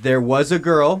Helena? There was a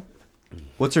girl.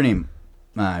 What's her name?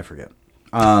 I forget.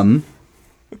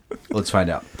 Let's find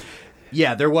out.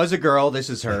 Yeah, there was a girl. This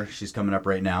is her. She's coming up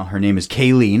right now. Her name is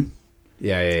Kayleen.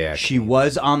 Yeah. She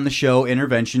was on the show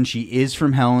Intervention. She is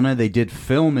from Helena. They did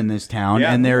film in this town,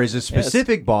 Yeah. and there is a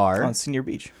specific bar. On Senior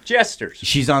Beach. Jesters.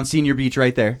 She's on Senior Beach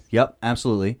right there. Yep,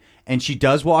 absolutely. And she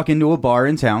does walk into a bar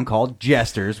in town called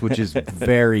Jesters, which is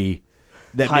very...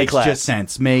 That High makes class. just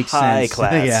sense. Makes High sense.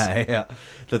 class. Yeah.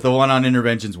 That the one on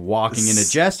Intervention's walking into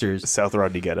Jesters. South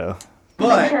Rodney Ghetto.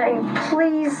 But... Can I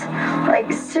please,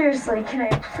 like, seriously, can I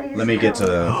please? Let me get to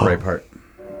the right part.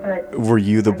 Were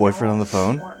you the boyfriend on the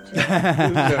phone?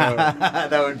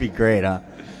 That would be great, huh?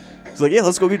 It's like, yeah,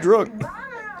 let's go get drunk.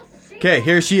 Okay,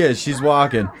 here she is. She's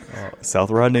walking. South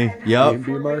Rodney. Yep.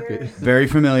 Market. Very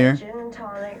familiar. Gin and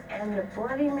tonic and the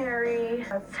Bloody Mary.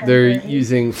 They're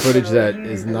using footage that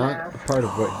is not a part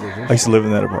of what they're doing. I used to live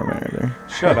in that apartment right there.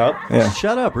 Shut up. Yeah.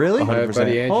 Shut up, really? My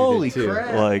buddy Andrew Holy did too.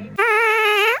 crap. Like,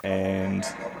 and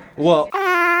Well,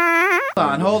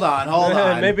 hold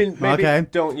on. maybe Okay.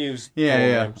 don't use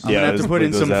Yeah. full names. I'm gonna have to just put in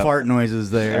bleep those some out. fart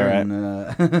noises there. All right.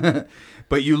 And,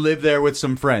 but you live there with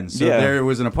some friends. So Yeah. there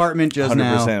was an apartment just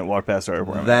 100% now. walk past our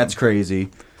apartment. That's crazy.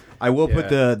 I will put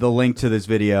the link to this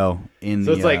video in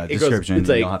So the it's like- it goes- description. it's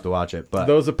like You'll have to watch it. But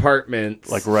Those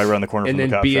apartments, like right around the corner and from the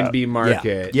then cop B&B shop.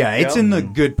 Market. yeah, it's in the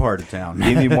good part of town.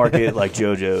 B&B Market, like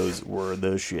JoJo's, were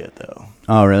the shit, though.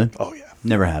 Oh, really? Oh, yeah.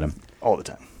 Never had them. All the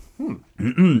time.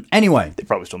 Anyway, They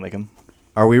probably still make them.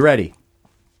 are we ready?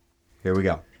 Here we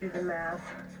go.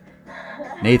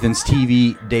 Nathan's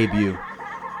TV debut.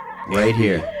 Right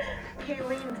here.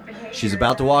 She's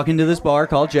about to walk into this bar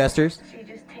called Jester's.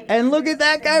 And look at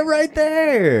that guy right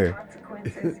there.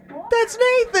 That's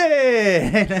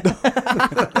Nathan.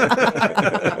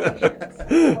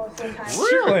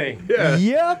 Really?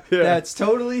 Yep, that's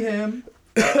totally him.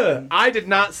 I did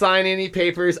not sign any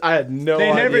papers. I had no They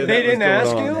idea. never. that They was didn't going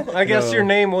ask on. you. I guess No. your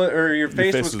name was, or your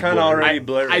face face was was kind of blurry. already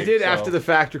blurry. I did so. after the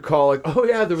fact recall, like, oh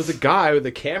yeah, there was a guy with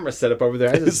a camera set up over there.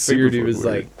 I It's just figured he super was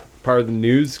weird. like part of the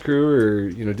news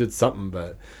crew or did something,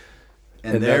 but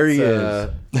And there he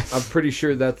that's, is. I'm pretty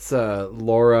sure that's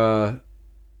Laura.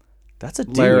 That's a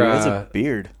dude. Lara- That's a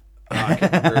beard. I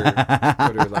can't remember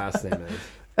what her last name is.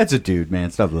 That's a dude,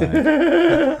 man. Stop lying.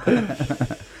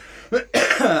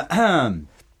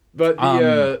 But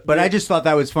the But I just thought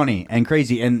that was funny and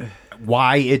crazy, and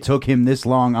why it took him this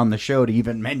long on the show to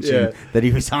even mention Yeah. that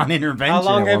he was on Intervention. How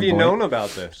long at have one you point. known about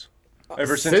this?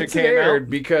 Ever since it came aired out?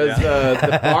 because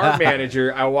the bar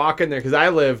manager, I walk in there because I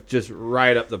live just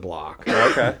right up the block.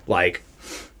 Okay. Like,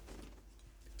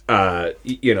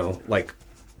 like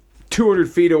 200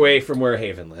 feet away from where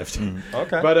Haven lived.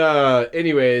 Okay. But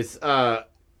anyways, I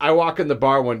I walk in the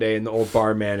bar one day and the old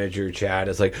bar manager, Chad,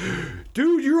 is like,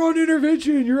 dude, you're on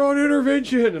intervention. You're on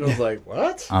intervention. And I was like,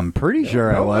 what? I'm pretty sure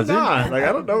I No, I'm wasn't. not. Like,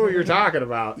 I don't know what you're talking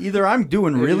about. Either I'm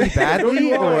doing really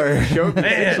badly or...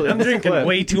 Man, I'm drinking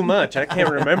way too much. I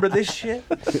can't remember this shit.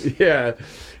 Yeah.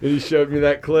 And he showed me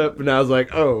that clip, and I was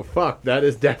like, oh, fuck, that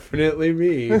is definitely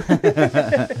me.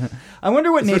 I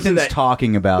wonder what Especially Nathan's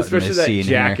talking about in Especially this that scene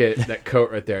jacket, here. that coat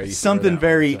right there. Something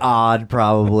very odd,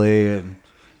 probably. And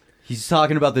he's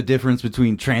talking about the difference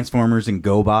between Transformers and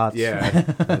GoBots. Yeah.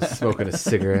 I was smoking a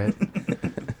cigarette.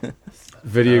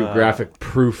 Videographic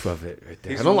proof of it right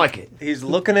there. I don't like it. He's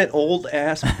looking at old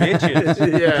ass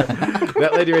bitches. Yeah.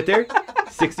 That lady right there,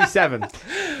 67.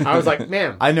 I was like,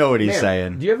 ma'am. I know what he's ma'am,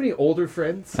 saying. Do you have any older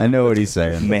friends? I know what he's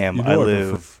saying. Ma'am, I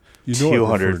live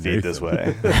 200 feet this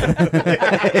way.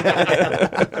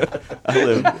 I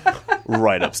live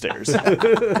right upstairs.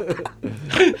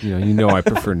 You know I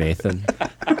prefer Nathan.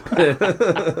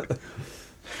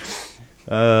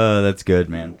 That's good,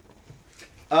 man.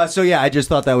 So yeah, I just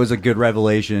thought that was a good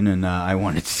revelation, and I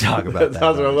wanted to talk about that.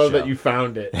 That's what I on the love show. that you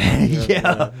found it.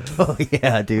 Yeah. Oh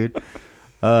yeah, dude.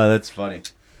 That's funny.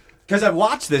 Because I've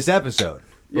watched this episode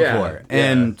before,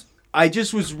 and I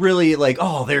just was really like,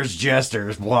 "Oh, there's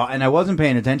jesters," blah, and I wasn't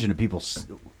paying attention to people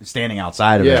standing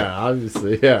outside of it. Yeah,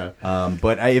 obviously, yeah.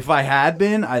 But if I had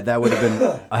been, that would have been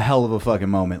a hell of a fucking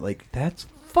moment. Like, that's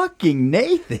fucking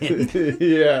Nathan.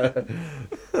 Yeah.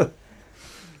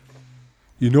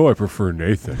 You know I prefer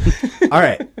Nathan. All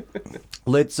right,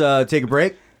 let's take a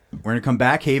break. We're gonna come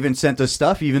back. Haven sent us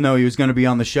stuff, even though he was gonna be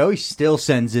on the show. He still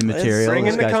sends in material. Bring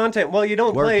in the content. Well, you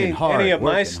don't play any of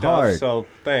my stuff, so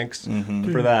thanks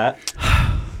for that.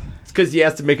 It's because he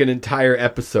has to make an entire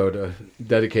episode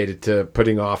dedicated to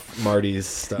putting off Marty's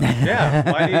stuff.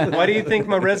 Yeah. Why do you think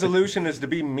my resolution is to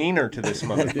be meaner to this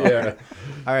motherfucker? Yeah.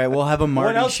 All right, we'll have a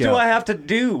Marty What else show. do I have to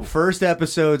do? First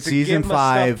episode, season get my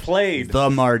 5, stuff played? the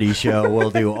Marty show.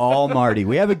 We'll do all Marty.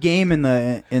 We have a game in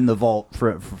the vault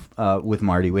with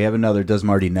Marty. We have another Does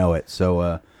Marty Know It?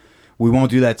 So we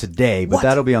won't do that today, but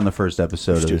that'll be on the first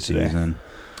episode of the season.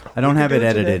 I don't have it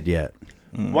edited yet.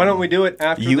 Why don't we do it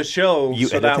after the show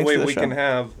so that way we can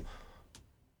have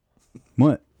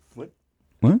What?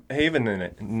 Haven in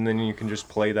it, and then you can just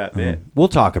play that bit. We'll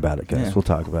talk about it, guys. Yeah. We'll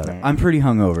talk about it. I'm pretty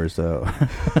hungover, so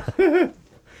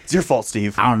It's your fault,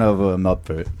 Steve. I don't know if I'm up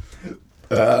for it.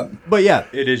 But yeah,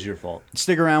 It is your fault.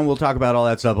 stick around. We'll talk about all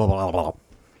that stuff. Blah, blah, blah,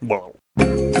 blah.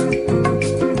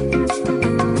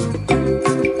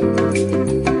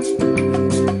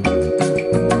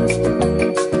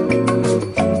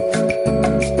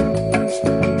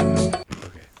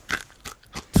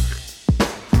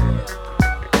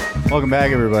 Welcome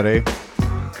back, everybody.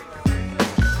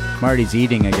 Marty's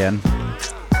eating again.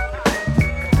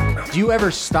 Do you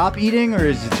ever stop eating, or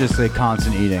is it just a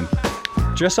constant eating?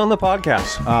 Just on the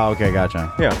podcast. Oh, okay,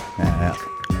 gotcha. Yeah. Yeah.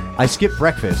 I skip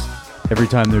breakfast every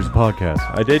time there's a podcast.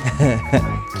 I did.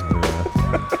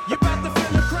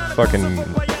 Fucking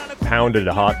pounded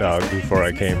a hot dog before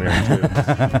I came here, too.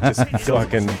 Just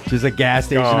fucking Just a gas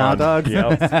station hot dog?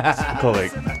 Yep. Call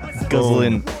it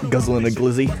guzzling a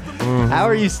glizzy. How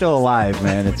are you still alive,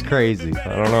 man? It's crazy.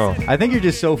 I don't know. I think you're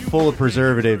just so full of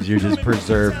preservatives, you're just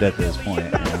preserved at this point.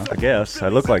 You know? I guess. I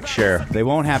look like Cher. They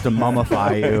won't have to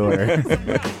mummify you, or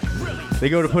they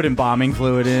go to put embalming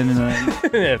fluid in.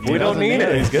 And, We don't need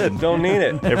it. He's good. Don't need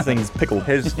it. Everything's pickled.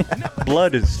 His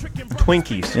blood is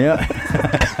Twinkies. yeah,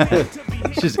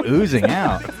 it's just oozing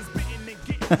out.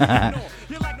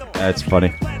 That's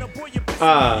funny.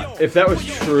 If that was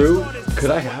true,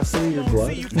 could I have some of your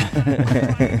blood?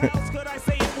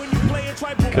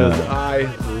 Because I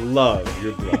love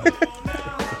your blood.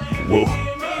 Whoa.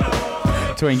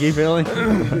 Twinkie feeling?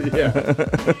 Yeah.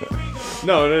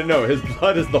 No. His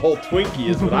blood is the whole Twinkie,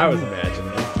 is what I was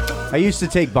imagining. I used to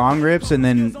take bong rips, and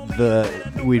then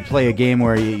we'd play a game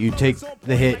where you take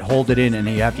the hit, hold it in, and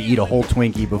you have to eat a whole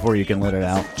Twinkie before you can let it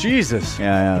out. Jesus.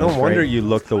 Yeah, No that's wonder great. you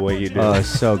look the way you do. Oh, it's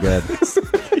so good.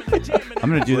 I'm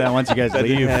gonna do that once you guys I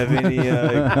leave. didn't have any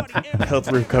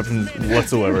health repercussions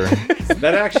whatsoever.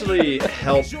 That actually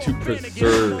helped to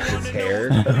preserve his hair.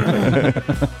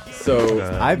 So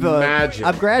I've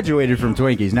graduated from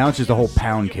Twinkies. Now it's just a whole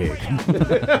pound cake.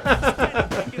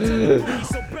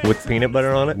 With peanut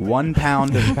butter on it? 1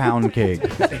 pound of pound cake.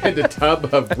 and a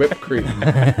tub of whipped cream.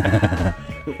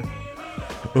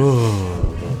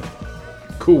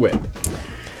 Cool Whip.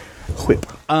 Whip.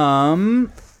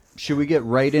 Should we get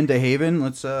right into Haven?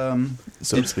 Let's So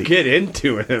to speak. Get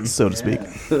into him. So to speak.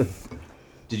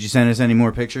 Did you send us any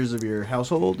more pictures of your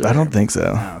household? I don't think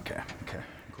so. Oh, okay,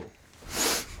 cool.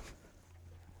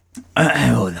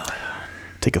 Oh, no.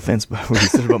 take offense by what you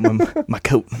said about my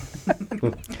coat.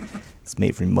 It's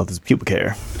made from your mother's pubic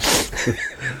hair.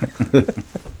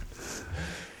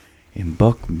 In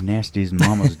Buck Nasty's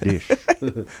mama's dish.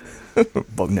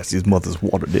 Buck Nasty's mother's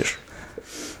water dish.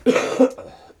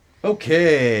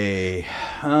 Okay.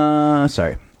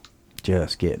 Sorry.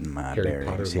 Just getting my Harry bearings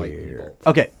Potter lightning here. bolt.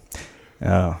 Okay.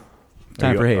 Oh.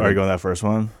 Time for Haven. Are you going that first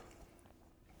one?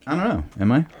 I don't know.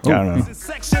 Am I? Yeah, I don't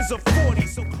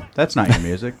know. That's not your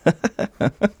music.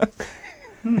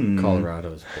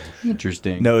 Colorado's bullshit.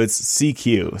 Interesting. No, it's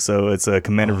CQ. So it's a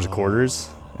Commander's Quarters.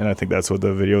 And I think that's what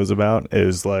the video is about.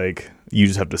 Is like you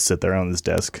just have to sit there on this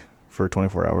desk for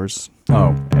 24 hours.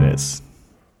 Oh. And it's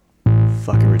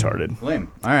fucking retarded.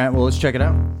 Lame. All right. Well, let's check it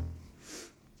out.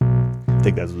 I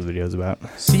think that's what the video is about.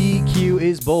 CQ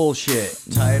is bullshit.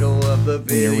 Title of the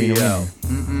video. Wiener,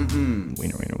 Mm-mm-mm.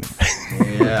 Wiener, wiener,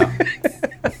 wiener. Yeah.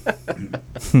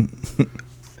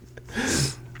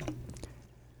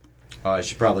 Oh, I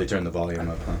should probably turn the volume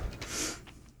up, huh?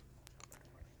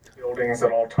 Buildings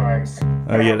at all times.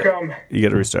 Oh, How come you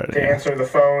gotta restart it. to answer the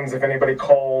phones if anybody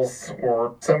calls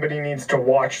or somebody needs to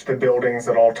watch the buildings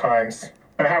at all times?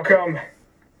 How come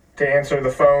to answer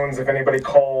the phones if anybody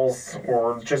calls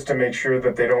or just to make sure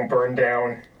that they don't burn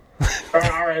down?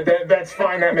 All right, that's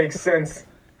fine. That makes sense.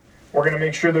 We're going to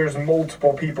make sure there's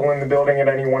multiple people in the building at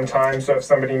any one time, so if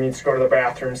somebody needs to go to the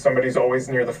bathroom, somebody's always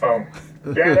near the phone.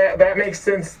 Yeah, that makes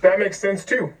sense. That makes sense,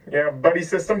 too. Yeah, buddy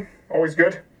system, always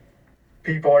good.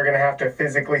 People are going to have to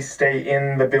physically stay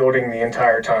in the building the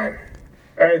entire time.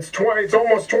 It's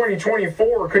almost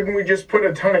 2024. Couldn't we just put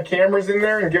a ton of cameras in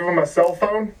there and give them a cell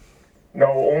phone? No,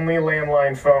 only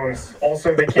landline phones.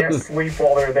 Also, they can't sleep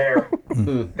while they're there.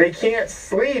 They can't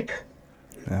sleep.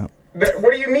 Yeah.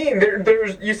 What do you mean?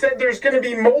 You said there's going to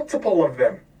be multiple of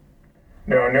them.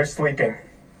 No sleeping.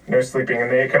 No sleeping,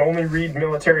 and they can only read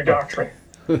military doctrine.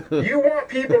 You want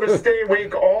people to stay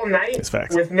awake all night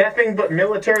with nothing but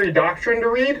military doctrine to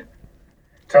read?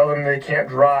 Tell them they can't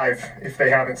drive if they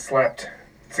haven't slept.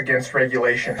 It's against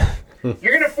regulation.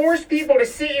 You're going to force people to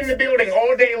sit in the building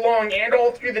all day long and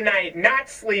all through the night, not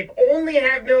sleep, only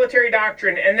have military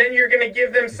doctrine, and then you're going to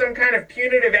give them some kind of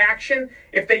punitive action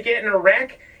if they get in a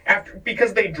wreck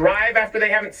because they drive after they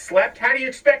haven't slept? How do you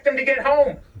expect them to get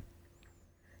home?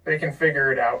 They can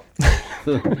figure it out.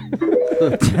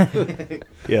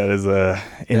 Yeah, it is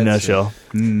in a nutshell.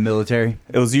 Military.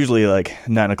 It was usually like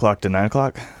 9 o'clock to 9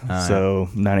 o'clock. So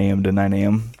 9 a.m. to 9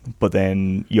 a.m. But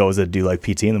then you always had to do like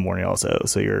PT in the morning also.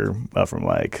 So you're up from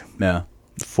like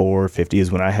 4:50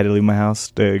 is when I had to leave my house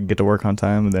to get to work on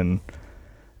time. And then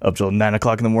up till 9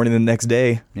 o'clock in the morning the next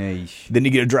day. Yeesh. Then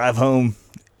you get to drive home.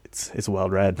 It's a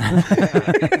wild ride.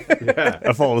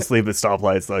 I fall asleep at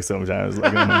stoplights like so many times.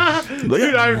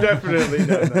 Dude, I've definitely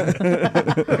done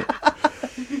that.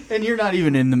 And you're not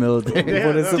even in the military.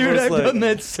 Yeah, no. Dude, I've done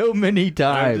that so many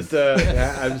times.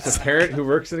 I'm just a parent who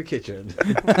works in a kitchen.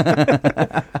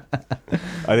 I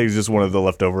think it's just one of the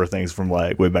leftover things from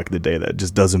like way back in the day that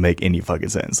just doesn't make any fucking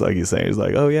sense. Like he's saying, it's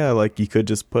like, oh yeah, like you could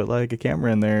just put like a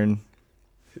camera in there and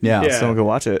someone could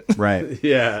watch it. Right.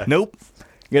 Yeah. Nope.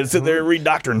 You got to sit there and read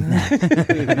doctrine.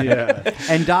 Yeah.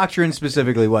 And doctrine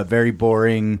specifically, what? Very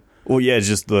boring. Well, yeah, it's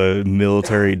just the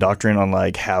military doctrine on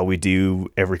like how we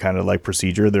do every kind of like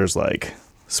procedure. There's like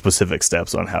specific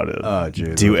steps on how to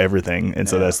do everything, and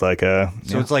so that's like So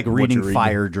it's like reading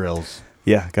fire drills.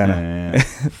 Yeah, kind of.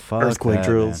 Earthquake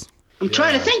drills. I'm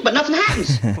trying to think, but nothing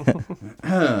happens.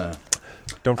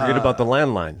 Don't forget about the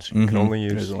landlines. You can only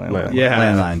use landlines. Yeah.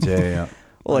 Landlines, yeah.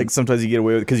 Well, like sometimes you get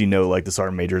away with it because like the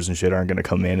sergeant majors and shit aren't going to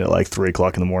come in at like 3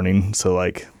 o'clock in the morning. So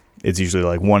like it's usually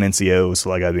like one NCO. So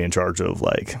like I'd be in charge of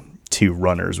like 2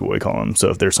 runners, what we call them.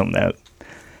 So if there's something that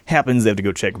happens, they have to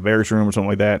go check barracks room or something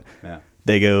like that. Yeah.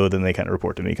 They go, then they kind of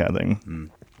report to me, kind of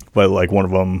thing. But like one of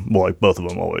them, well, like both of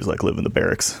them always like live in the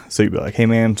barracks. So you'd be like, hey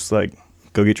man, just like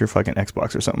go get your fucking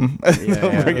Xbox or something.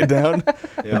 Bring it down.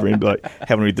 Bring it, like have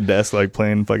them read the desk, like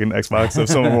playing fucking Xbox. So if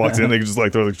someone walks in, they can just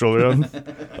like throw the controller down.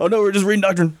 Oh no, we're just reading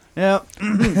doctrine. Yeah.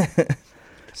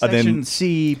 Section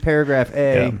C, paragraph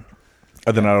A. Yeah.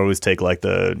 And then I always take like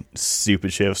the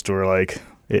stupid shifts where like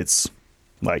it's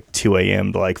like 2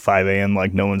 a.m. to like 5 a.m.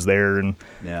 like no one's there, and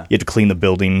you have to clean the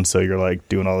building. So you're like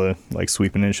doing all the like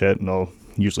sweeping and shit, and I'll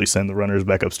usually send the runners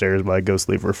back upstairs, but I go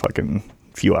sleep for a fucking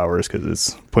few hours because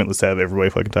it's pointless to have everybody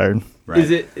fucking tired. Right.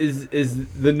 Is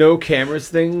the no cameras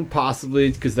thing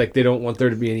possibly because like they don't want there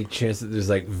to be any chance that there's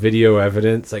like video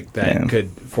evidence like that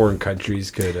foreign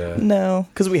countries could No,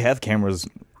 because we have cameras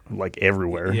like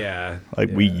everywhere. Yeah, like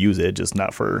we use it, just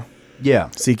not for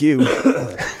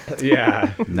CQ.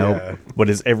 Yeah. Nope. What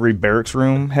is every barracks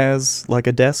room has like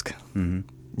a desk?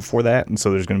 for that, and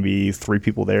so there's going to be 3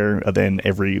 people there. And then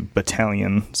every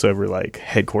battalion, so every like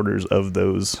headquarters of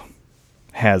those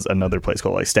has another place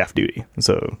called like staff duty, and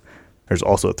so there's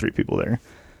also 3 people there.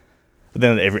 But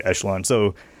then every echelon,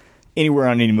 so anywhere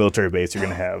on any military base, you're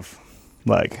going to have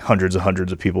like hundreds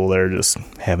of people that are just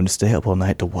having to stay up all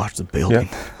night to watch the building.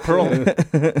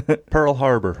 Yeah. Pearl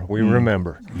Harbor, we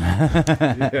remember.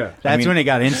 That's when it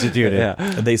got instituted. Yeah.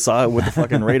 They saw it with the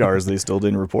fucking radars. They still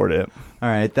didn't report it. All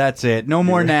right, that's it. No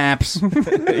more naps. We're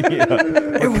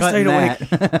cutting awake.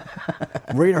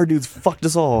 Radar dudes fucked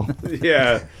us all.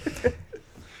 Yeah.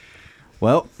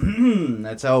 Well,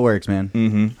 that's how it works, man.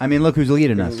 Mm-hmm. I mean, look who's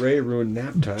leading us. Ray ruined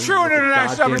nap time. True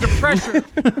internet summer depression.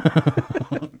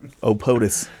 Oh,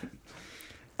 POTUS.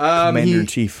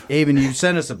 Commander-in-Chief. Aben, you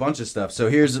sent us a bunch of stuff. So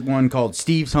here's one called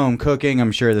Steve's Home Cooking.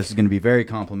 I'm sure this is going to be very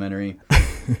complimentary.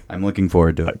 I'm looking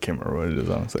forward to it. I can't remember what it is,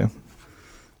 honestly.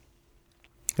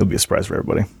 It'll be a surprise for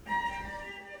everybody.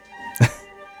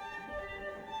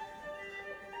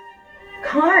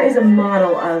 Connor is a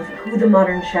model of who the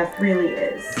modern chef really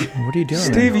is. What are you doing?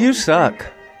 Steve, you suck.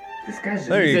 This guy's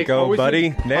There you go,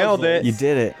 buddy. Nailed it. You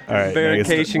did it. All right.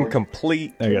 Verification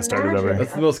complete. I got started over.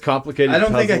 That's the most complicated. I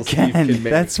don't think I puzzle Steve can. make.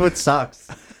 That's what sucks.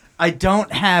 I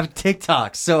don't have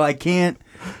TikTok, so I can't.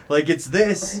 Like, it's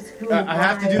this. I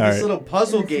have to do All this right. little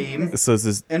puzzle game So is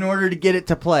this? in order to get it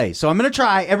to play. So I'm going to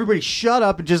try. Everybody shut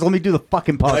up and just let me do the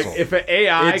fucking puzzle. Like, if an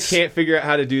AI It's- can't figure out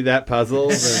how to do that puzzle,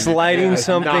 then Sliding it's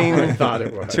not what I something thought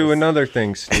it was. to another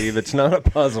thing, Steve. It's not a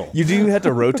puzzle. You didn't even have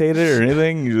to rotate it or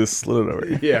anything. You just slid it over.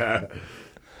 Yeah.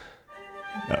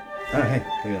 Oh, hey.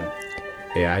 Yeah.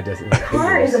 AI doesn't.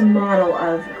 Connor is a model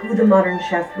of who the modern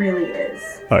chef really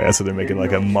is. Oh yeah, so they're making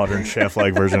like a modern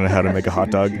chef-like version of how to make a hot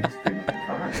dog.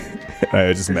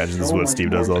 I just imagine this is what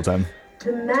Steve does all the time.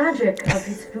 The magic of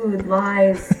his food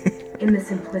lies in the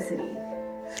simplicity.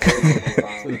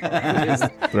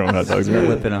 Throwing hot dogs around.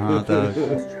 Flipping a hot dog.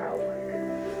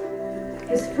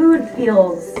 His food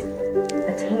feels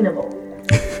attainable.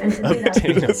 And to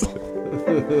me that's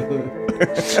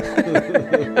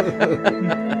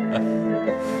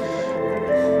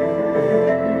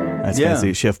That's Yeah.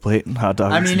 fancy. Chef plate, hot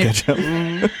dog, I and mean, some if,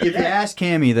 ketchup. if you ask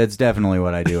Cammy, that's definitely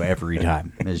what I do every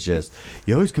time. It's just,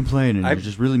 you always complain and you're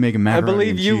just really making I macaroni believe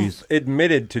and you've cheese.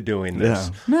 admitted to doing this.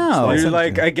 Yeah. No. You're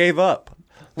like, I gave up.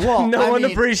 Well, no I one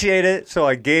mean- appreciated it, so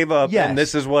I gave up, Yes. and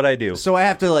this is what I do. So I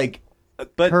have to, like,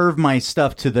 But curve my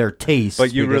stuff to their taste.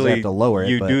 but you because I really have to lower it.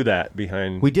 you but do that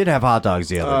behind. We did have hot dogs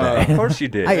the other day. Of course you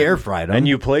did. I air fried them. and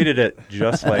you plated it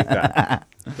just like that.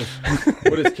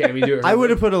 What does Cammy do? I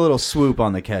would have put a little swoop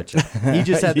on the ketchup. He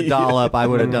just had the dollop. I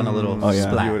would have done a little yeah.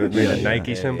 splat. You would have made a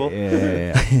Nike symbol.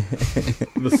 Yeah.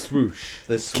 the swoosh.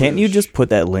 The swoosh. Can't you just put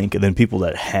that link and then people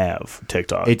that have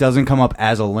TikTok? It doesn't come up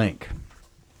as a link.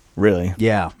 Really?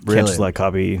 Yeah, Can't really. just like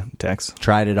copy text.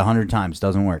 Tried it 100 times.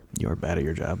 Doesn't work. You're bad at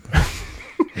your job.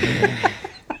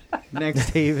 Next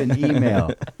Haven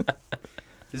email.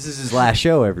 This is his last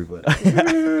show, everybody.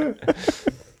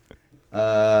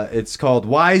 It's called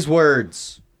Wise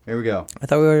Words. Here we go. I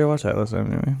thought we already watched that last time,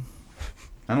 anyway.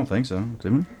 I don't think so.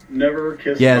 Did we? Never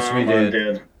kiss Yes, mom we on did.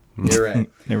 dead. You're right.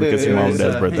 Never kissed your mom and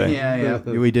dad's birthday. Yeah.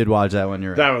 We did watch that one.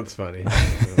 You're right. That one's funny.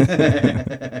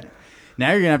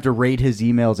 Now you're gonna have to rate his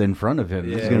emails in front of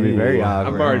him. It's gonna be very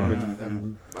awkward.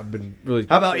 I've been really.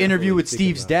 How about Interview with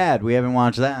Steve's Dad? We haven't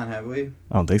watched that, have we?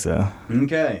 I don't think so.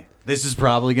 Okay. This is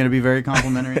probably going to be very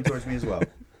complimentary towards me as well.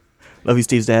 Love you,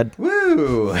 Steve's dad.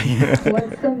 Woo!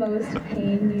 What's the most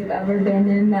pain you've ever been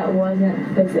in that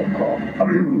wasn't physical?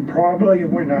 Probably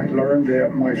when I learned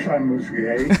that my son was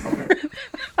gay.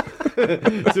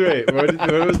 So wait,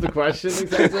 what was the question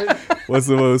exactly? What's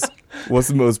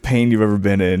the most pain you've ever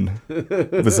been in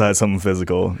besides something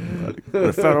physical?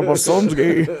 I found out my son's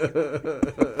gay.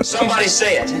 Somebody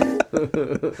say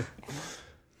it.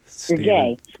 You're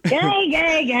gay.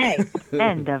 Gay.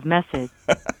 End of message.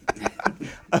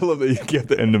 I love that you get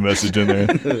the end of message in there.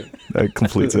 That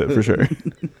completes it for sure.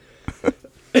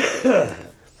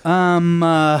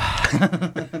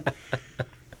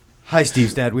 Hi,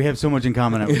 Steve's Dad. We have so much in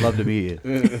common. I would love to meet you.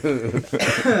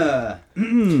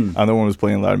 I'm the one who was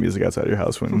playing loud music outside your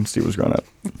house when Steve was growing up.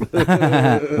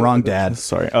 Wrong dad.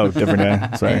 Sorry. Oh, different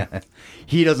guy. Sorry.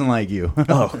 He doesn't like you.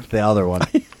 Oh. The other one.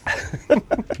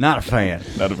 Not a fan.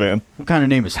 Not a fan. What kind of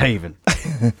name is Haven?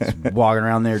 Just walking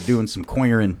around there doing some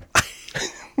queering.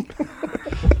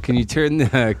 Can you turn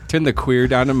the queer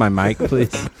down on my mic,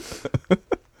 please?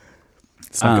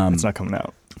 It's not coming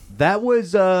out. That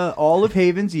was all of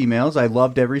Haven's emails. I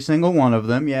loved every single one of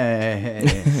them. Yay.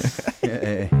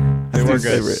 There They were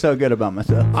good. So good about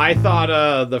myself. I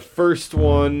thought the first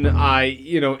one,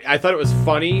 I thought it was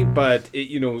funny, but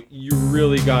you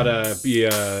really gotta be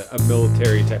a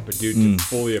military type of dude to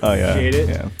fully appreciate it.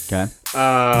 Yeah. Okay.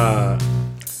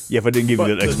 Yeah, if I didn't give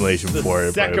you that explanation before.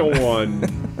 The second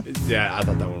one, yeah, I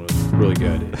thought that one was really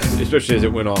good, especially as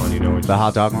it went on. The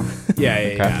hot dog one.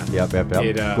 Yeah. Yep.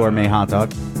 It, Gourmet hot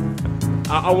dog.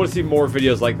 I want to see more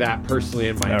videos like that personally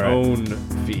in my own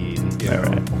feed.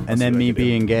 And then me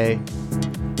being gay.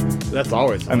 That's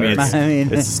always. I mean, it's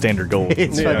a standard goal.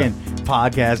 It's fucking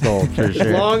podcast gold for sure.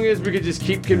 As long as we could just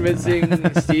keep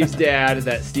convincing Steve's dad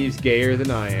that Steve's gayer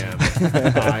than I am,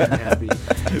 I'm happy.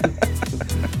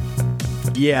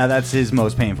 Yeah, that's his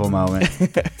most painful moment.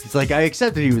 It's like, I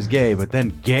accepted he was gay, but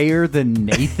then gayer than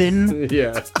Nathan?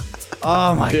 Yeah.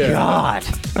 Oh my God.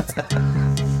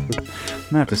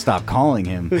 I'm gonna have to stop calling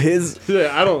him. His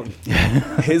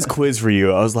quiz for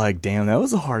you, I was like, damn, that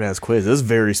was a hard ass quiz. That was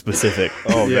very specific.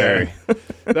 Oh, very.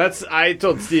 I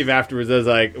told Steve afterwards, I was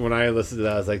like, when I listened to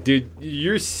that, I was like, dude,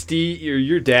 your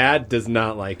dad does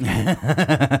not like you.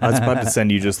 I was about to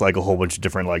send you just like a whole bunch of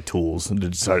different like tools to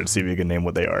decide to see if you can name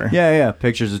what they are. Yeah,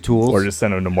 pictures of tools. Or just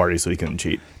send them to Marty so he can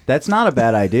cheat. That's not a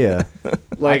bad idea.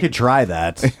 I could try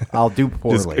that. I'll do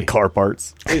poorly. Just car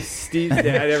parts. Is Steve's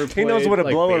dad ever played, He knows what a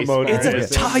blower baseball motor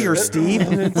It's a tire,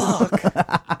 Steve.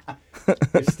 Fuck.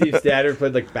 If Steve's dad ever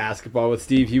played like basketball with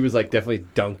Steve, he was like definitely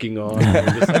dunking on him,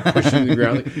 and just like pushing the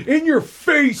ground. Like, in your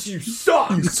face, you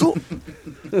suck.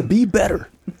 Be better.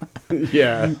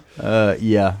 Yeah.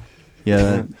 Yeah.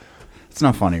 It's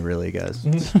not funny, really, guys.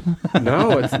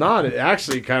 No, it's not. It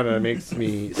actually kind of makes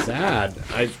me sad.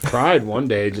 I cried one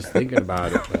day just thinking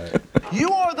about it. But You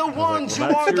are the ones who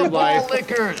that's are your the life. ball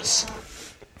lickers.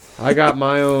 I got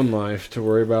my own life to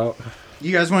worry about.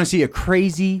 You guys want to see a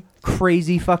crazy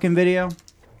fucking video?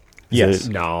 Yes.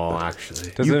 No,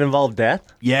 actually. Does it involve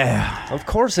death? Yeah. Of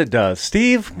course it does.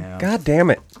 Steve, God damn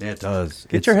it. It does.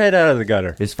 Get your head out of the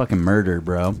gutter. It's fucking murder,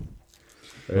 bro.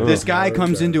 This guy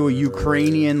comes into a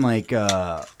Ukrainian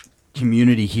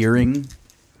community hearing.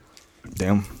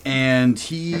 Damn. And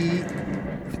he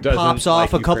pops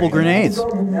off a couple grenades.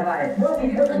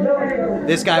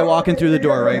 This guy walking through the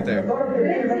door right there.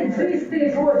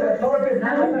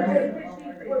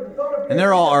 And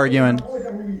they're all arguing.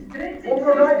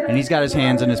 And he's got his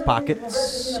hands in his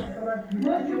pockets.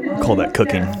 Call that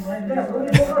cooking.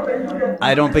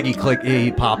 I don't think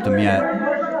he popped them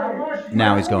yet.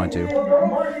 Now he's going to.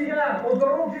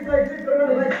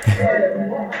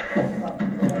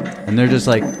 And they're just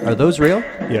like, are those real?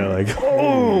 Yeah, like,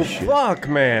 oh, fuck,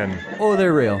 man. Oh,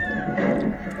 they're real.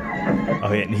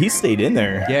 Oh, yeah, and he stayed in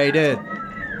there. Yeah, he did.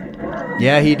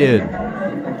 Yeah, he did.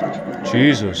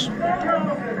 Jesus.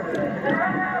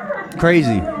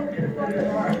 Crazy.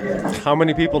 How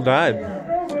many people died?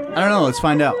 I don't know. Let's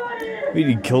find out. I mean,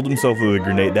 he killed himself with a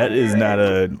grenade. That is not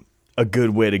a good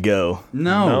way to go.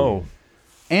 No.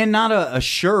 And not a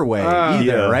sure way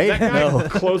either, right? That guy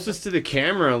closest to the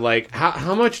camera, like,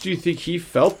 how much do you think he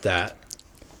felt that?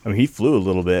 I mean, he flew a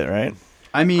little bit, right?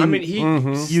 I mean, he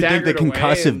you think the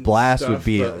concussive blast would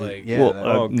be that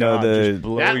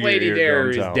lady there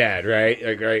is dead, right?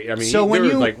 Like, right? I mean, so when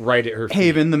you like right at her feet.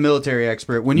 Haven, the military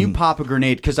expert, when you pop a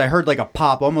grenade, because I heard like a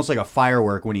pop, almost like a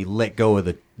firework when he let go of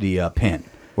the pin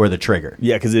or the trigger.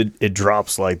 Yeah, because it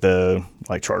drops like the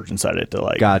charge inside it to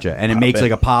like. Gotcha, and it makes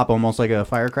like a pop, almost like a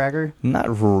firecracker.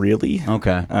 Not really.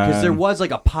 Okay, because there was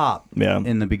like a pop. Yeah.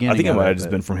 In the beginning, I think it might have just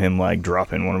been from him like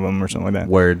dropping one of them or something like that.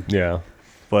 Word. Yeah,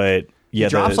 but. Yeah,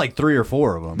 he drops like 3 or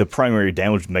 4 of them. The primary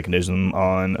damage mechanism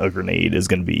on a grenade is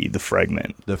going to be the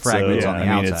fragment. The fragment's on the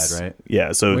outside, right?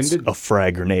 Yeah, so it's a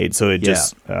frag grenade. So it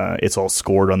just it's all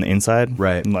scored on the inside,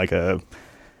 right? In like a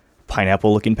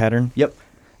pineapple-looking pattern. Yep.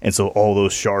 And so all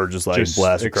those shards just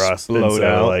blast across. Explode so,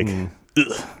 out. Like,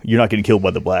 you're not getting killed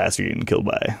by the blast. You're getting killed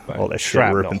by all that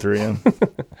shit ripping through you.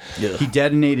 Yeah. He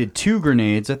detonated 2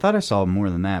 grenades. I thought I saw more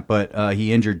than that, but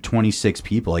he injured 26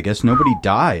 people. I guess nobody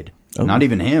died. Not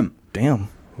even him. Damn.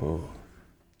 Oh.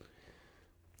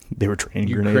 They were training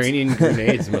Ukrainian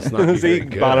grenades must not be very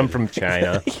good. He bought them from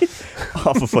China.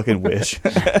 Off a fucking Wish.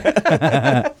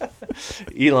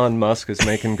 Elon Musk is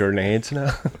making grenades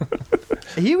now.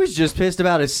 He was just pissed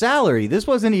about his salary. This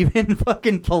wasn't even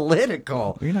fucking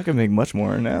political. You're not going to make much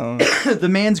more now. The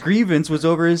man's grievance was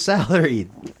over his salary.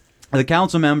 The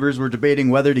council members were debating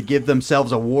whether to give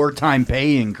themselves a wartime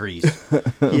pay increase.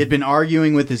 He had been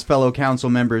arguing with his fellow council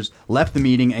members, left the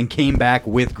meeting, and came back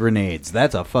with grenades.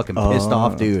 That's a fucking pissed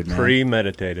off dude, man.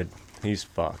 Premeditated. He's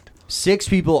fucked. 6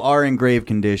 people are in grave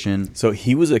condition. So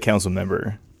he was a council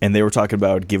member, and they were talking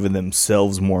about giving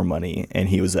themselves more money, and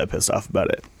he was that pissed off about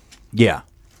it. Yeah.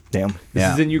 Damn.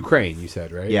 This is in Ukraine, you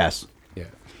said, right? Yes.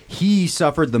 He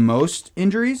suffered the most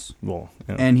injuries,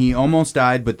 and he almost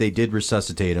died, but they did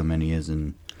resuscitate him, and he is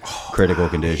in critical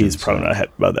condition. He's probably not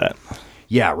happy about that.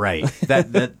 Yeah, right.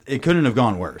 That it couldn't have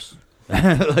gone worse.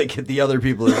 Like the other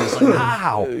people are just like,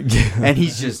 "Wow," and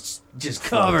he's just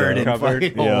covered in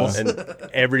fucking holes. And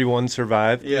everyone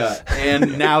survived. Yeah,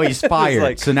 and now he's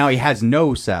fired, so now he has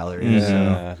no salary.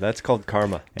 Yeah, that's called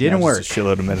karma. Didn't work. A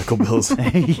shitload of medical bills.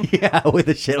 Yeah, with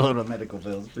a shitload of medical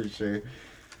bills for sure.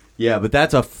 Yeah, but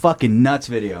that's a fucking nuts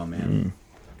video, man.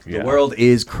 The world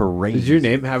is crazy. Does your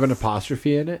name have an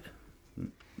apostrophe in it?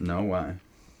 No, why?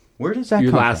 Where does that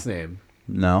your come last from? name?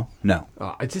 No.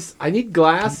 Oh, I need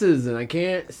glasses and I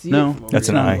can't see. No, it from that's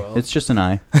over an here I. well. It's just an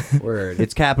I. Word.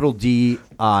 It's capital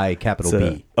D-I, capital It's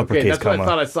a B. uppercase Okay, that's comma. what I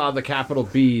thought. I saw the capital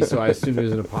B, so I assumed it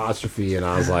was an apostrophe, and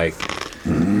I was like,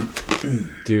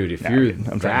 dude, if you're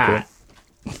I'm trying that.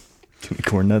 to Too many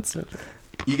corn nuts.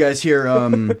 You guys hear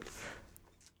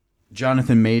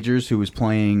Jonathan Majors, who was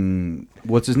playing,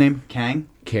 what's his name? Kang?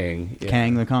 King. Yeah.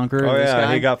 Kang the Conqueror. Oh, this yeah,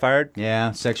 guy? he got fired?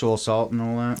 Yeah, sexual assault and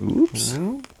all that. Oops.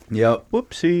 Yep.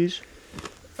 Whoopsies.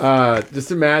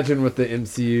 Just imagine what the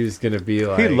MCU is going to be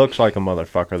like. He looks like a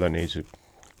motherfucker that needs it.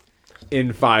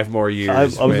 in 5 more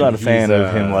years. I was not a fan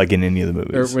of him like in any of the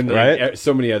movies. Or when right?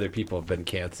 so many other people have been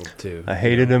canceled too. I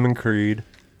hated him in Creed.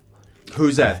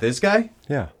 Who's that? This guy?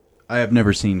 Yeah. I have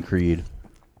never seen Creed.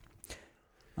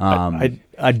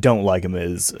 I don't like him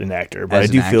as an actor, but I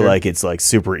do feel like it's like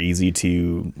super easy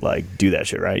to like do that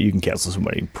shit, right? You can cancel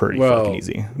somebody pretty fucking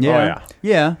easy. Yeah. Oh, yeah.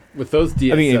 Yeah. With those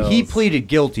DSLs. I mean, he pleaded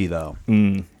guilty though.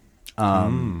 Didn't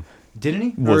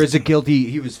he? Or is it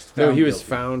guilty? He was found guilty.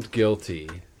 Found guilty.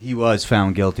 He was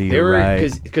found guilty. They were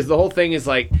right. because the whole thing is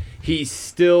like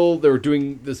they were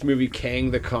doing this movie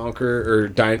Kang the Conqueror or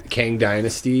Kang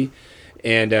Dynasty,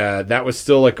 and that was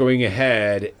still like going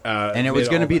ahead. And it was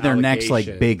going to be their next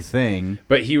like big thing.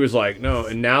 But he was like, no.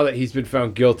 And now that he's been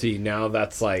found guilty, now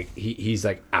that's like he's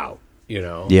like out. You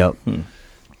know. Yep.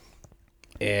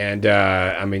 And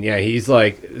I mean, yeah, he's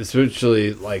like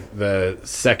essentially like the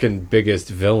second biggest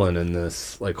villain in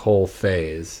this like whole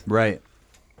phase. Right.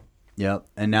 Yep.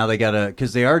 And now they gotta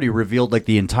because they already revealed like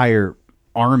the entire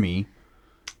army.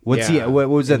 What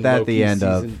was it at the end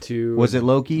of? Season 2. Was it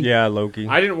Loki? Yeah, Loki.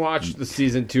 I didn't watch the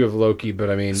season 2 of Loki, but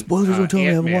I mean, spoilers don't tell me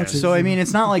I haven't watched it. So I mean,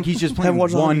 it's not like he's just playing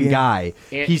one guy.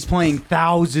 He's playing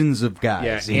thousands of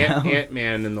guys. Yeah,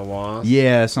 Ant-Man and the Wasp.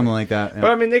 Yeah, something like that. Yeah.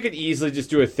 But I mean, they could easily just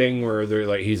do a thing where they're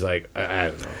like, he's like, I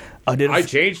don't know. I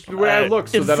changed the way I look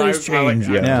so that I have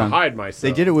to hide myself.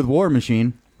 They did it with War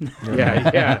Machine.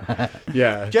 Yeah.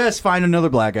 Just find another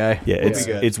black guy. Yeah,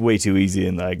 it's way too easy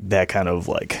in like that kind of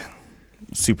like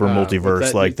super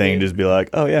multiverse like thing. Just be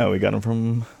like, oh yeah, we got him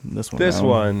from this one. This now.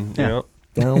 one, yeah.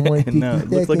 And now it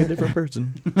looks like a different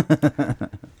person.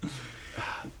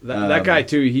 That guy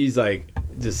too. He's like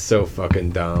just so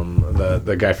fucking dumb.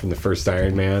 The guy from the first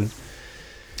Iron Man.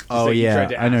 Oh like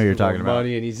yeah, I know you're talking about.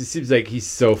 Money, and he just seems like he's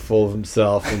so full of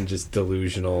himself and just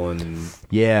delusional and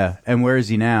yeah. And where is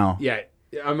he now? Yeah.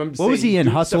 What was he in?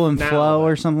 Hustle and Flow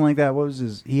or something like that? What was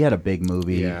his? He had a big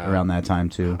movie around that time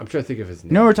too. I'm trying to think of his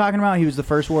name. You know what we're talking about? He was the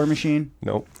first War Machine.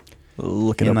 Nope.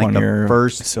 Looking in up like on the your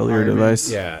first cellular device.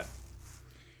 Yeah.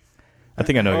 I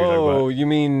think I know what you're talking about. Oh, you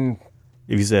mean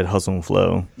if you said Hustle and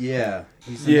Flow? Yeah.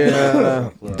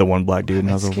 Yeah. The one black dude in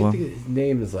Hustle and Flow. His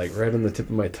name is like right on the tip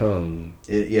of my tongue.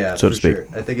 Yeah, so to speak. Sure.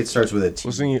 I think it starts with a T.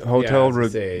 Wasn't he Hotel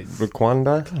Rwanda?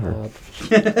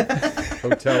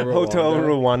 Hotel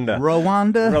Rwanda.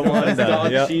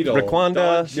 Rwanda? Yeah. Cheadle.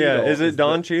 Rwanda. Yeah. Is it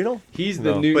Don Cheadle? He's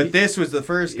the new. But this was the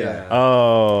first guy. Yeah.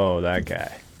 Oh, that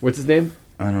guy. What's his name?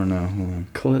 I don't know. Hold on.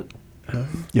 Clint.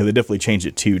 Yeah, they definitely changed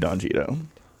it to Don Cheadle.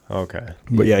 Okay.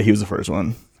 But yeah, he was the first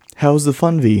one. How's the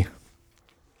fun V?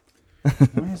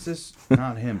 Why is this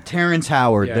not him? Terrence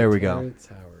Howard. Yeah, there we Terrence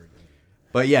go. Howard.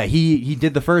 But yeah, he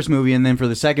did the first movie, and then for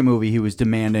the second movie, he was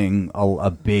demanding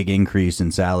a big increase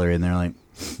in salary, and they're like,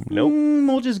 nope,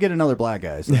 we'll just get another black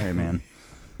guy. Sorry, man.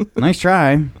 Nice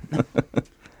try.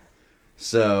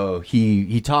 So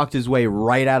he talked his way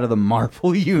right out of the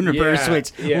Marvel universe,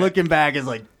 which looking back is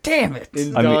like, damn it.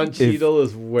 And Don Cheadle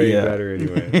is way better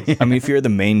anyway. I mean, if you're the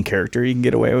main character, you can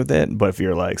get away with it. But if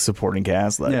you're like supporting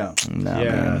cast, like,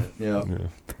 man.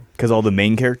 Because all the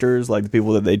main characters, like the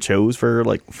people that they chose for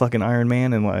like fucking Iron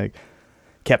Man and like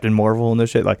Captain Marvel and this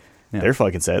shit, like they're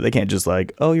fucking sad. They can't just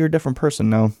like, oh, you're a different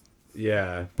person now.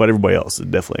 Yeah. But everybody else is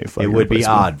definitely fucking. It would be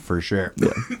odd for sure.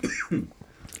 Yeah.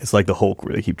 It's like the Hulk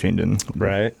where they keep changing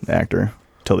the actor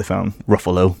until they found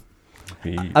Ruffalo.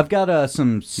 I've got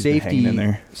some safety in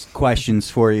there. questions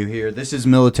for you here. This is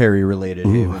military related,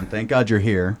 Haven. Thank God you're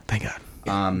here. Thank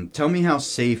God. Tell me how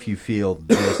safe you feel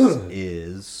this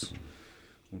is.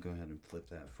 We'll go ahead and flip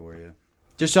that for you.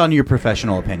 Just on your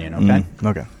professional opinion, okay?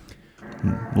 Okay.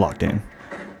 Locked in.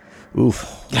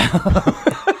 Oof.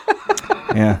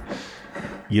 Yeah.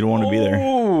 You don't want to be there.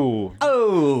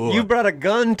 Oh, you brought a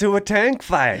gun to a tank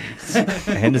fight.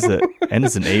 And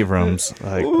it's an Abrams.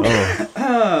 Like,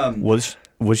 was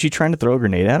she trying to throw a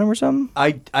grenade at him or something?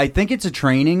 I think it's a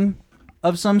training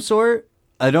of some sort.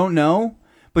 I don't know,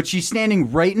 but she's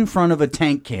standing right in front of a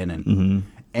tank cannon,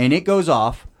 and it goes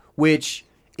off. Which,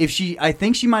 I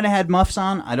think she might have had muffs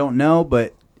on. I don't know,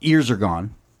 but ears are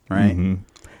gone. Right.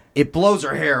 It blows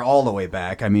her hair all the way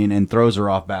back. I mean, and throws her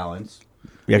off balance.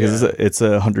 Yeah, because it's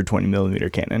a 120 millimeter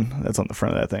cannon that's on the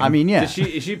front of that thing. I mean, yeah.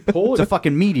 Is she pull? It's a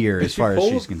fucking meteor as far as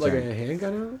she's concerned. Like a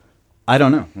handgun out? I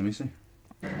don't know. Let me see.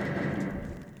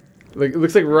 Like it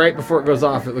looks like right before it goes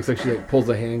off, it looks like she pulls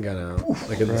a handgun out,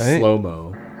 like in the slow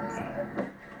mo.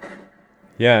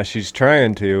 Yeah, she's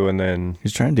trying to, and then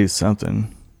she's trying to do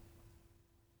something.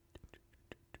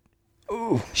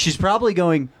 Ooh. She's probably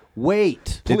going,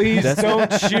 wait. Please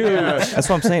don't shoot. That's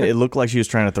what I'm saying. It looked like she was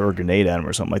trying to throw a grenade at him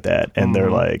or something like that. And they're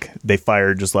like, they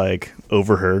fired just like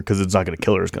over her because it's not going to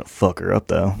kill her. It's going to fuck her up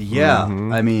though. Yeah.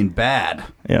 I mean, bad.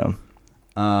 Yeah.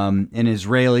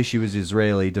 She was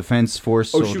Israeli defense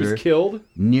force soldier. Oh, she was killed?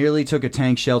 Nearly took a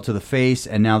tank shell to the face,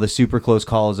 and now the super close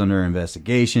call is under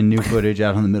investigation. New footage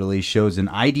out on the Middle East shows an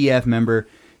IDF member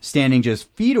standing just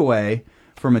feet away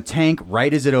from a tank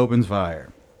right as it opens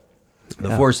fire.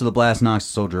 The force of the blast knocks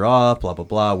the soldier off, blah, blah,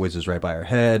 blah, whizzes right by her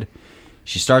head.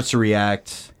 She starts to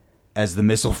react as the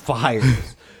missile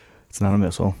fires. It's not a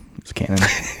missile. It's a cannon.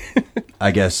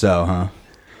 I guess so,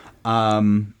 huh?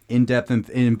 In-depth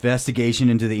investigation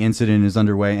into the incident is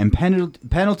underway, and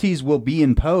penalties will be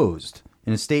imposed.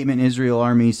 In a statement, Israel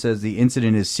Army says the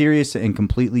incident is serious and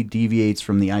completely deviates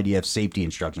from the IDF safety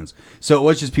instructions. So it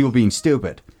was just people being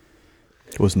stupid.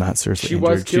 Was not seriously She injured.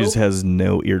 was She just killed? has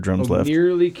no eardrums left.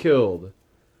 Nearly killed.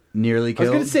 Nearly I killed?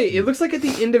 was going to say, it looks like at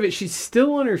the end of it, she's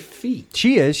still on her feet.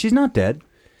 She is. She's not dead.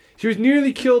 She was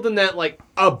nearly killed in that, like,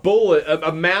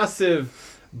 a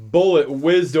massive bullet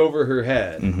whizzed over her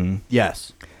head. Mm-hmm.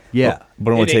 Yes. Yeah.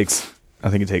 But it only takes, I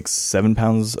think it takes 7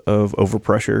 pounds of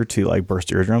overpressure to, like, burst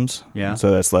eardrums. Yeah.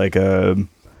 So that's, like,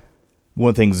 one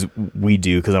of the things we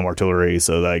do, because I'm artillery,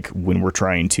 so, like, when we're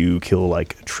trying to kill,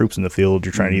 like, troops in the field,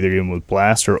 you're trying to either get them with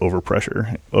blast or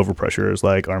overpressure. Overpressure is,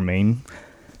 like, our main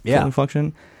killing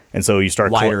function. And so you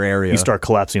start wider area. You start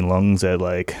collapsing lungs at,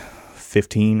 like,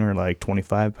 15 or, like,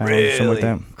 25 pounds, something like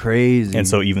that. Crazy. And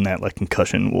so even that, like,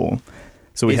 concussion will...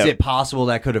 So is it possible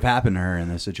that could have happened to her in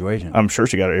this situation? I'm sure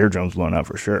she got her eardrums blown out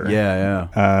for sure. Yeah,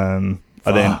 yeah.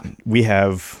 Then we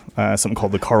have something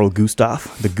called the Carl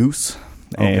Gustav, the Goose.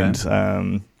 Okay.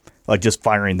 And like just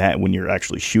firing that when you're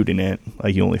actually shooting it,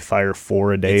 like you only fire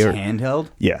 4 a day. It's handheld?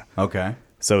 Yeah. Okay.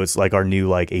 So it's like our new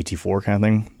like AT4 kind of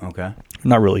thing. Okay.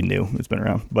 Not really new. It's been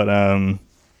around. But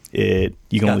you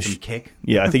can only some kick?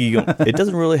 Yeah, I think you can. It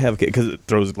doesn't really have a kick because it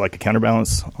throws like a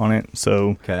counterbalance on it.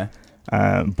 So okay.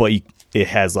 But it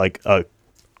has like a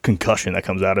concussion that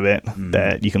comes out of it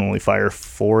that you can only fire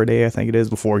 4 a day, I think it is,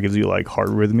 before it gives you like heart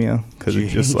arrhythmia because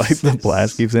it's just like the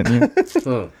blast keeps hitting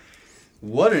you.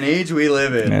 What an age we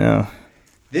live in. I know.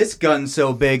 This gun's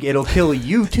so big, it'll kill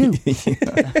you too.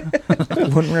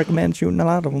 Wouldn't recommend shooting a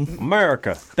lot of them.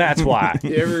 America, that's why.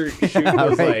 You ever shoot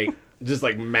those like just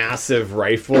like massive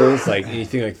rifles, like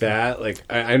anything like that? Like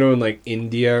I know in like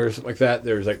India or something like that,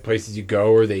 there's like places you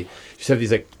go where they just have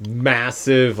these like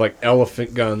massive like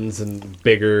elephant guns and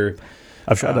bigger.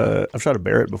 I've shot a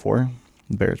Barrett before.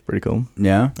 Barrett's pretty cool.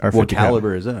 Yeah. Our What 50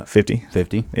 caliber is that? 50.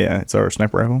 50. Yeah, it's our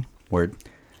sniper rifle. Word.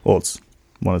 Well, it's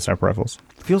one of the sniper rifles.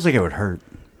 Feels like it would hurt.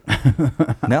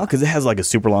 No, because it has like a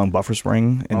super long buffer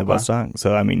spring in the buttstock.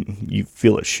 So, I mean, you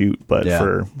feel it shoot, but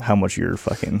for how much you're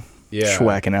fucking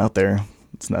schwacking out there,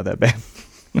 it's not that bad.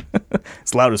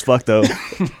 It's loud as fuck, though.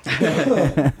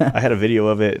 I had a video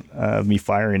of it, me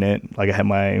firing it. Like, I had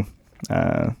my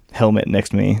helmet next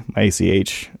to me, my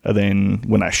ACH. And then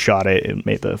when I shot it, it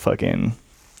made the fucking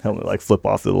helmet, like, flip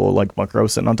off the little, like, bunker I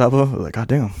was sitting on top of. I was like, God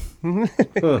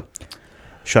damn.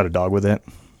 Shot a dog with it.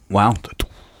 Wow.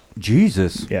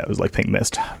 Jesus. Yeah, it was like pink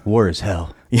mist. War is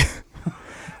hell. Yeah.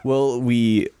 Well,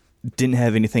 we didn't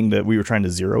have anything that we were trying to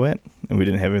zero it, and we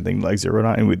didn't have anything like zeroed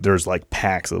on. And there's like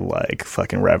packs of like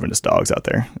fucking ravenous dogs out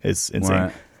there. It's insane.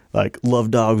 Right. Like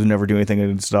love dogs, never do anything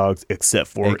against dogs except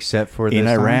for in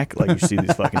Iraq. Like you see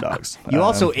these fucking dogs. You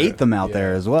also ate them out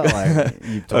there as well. Like,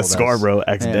 you told Scarborough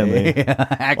accidentally.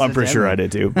 Accidentally. Well, I'm pretty sure I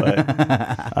did too.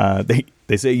 But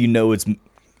they say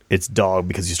it's dog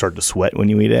because you start to sweat when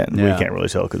you eat it. Yeah. We can't really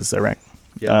tell because it's Iraq.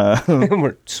 Yeah.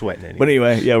 We're sweating anyway. But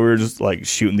anyway, yeah, we were just like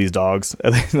shooting these dogs.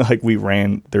 And then like we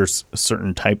ran, there's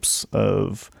certain types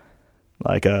of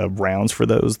like rounds for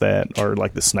those that are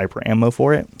like the sniper ammo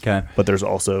for it. Okay. But there's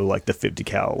also like the 50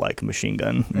 cal like machine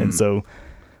gun, and so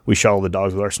we shot all the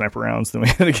dogs with our sniper rounds. Then we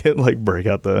had to get like break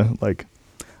out the like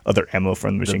other ammo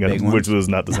from the machine gun, which was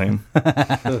not the same.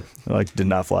 Like did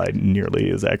not fly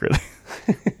nearly as accurately.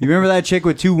 You remember that chick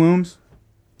with 2 wombs?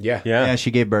 Yeah. Yeah,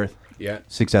 she gave birth. Yeah.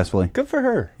 Successfully. Good for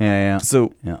her. Yeah.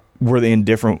 So were they in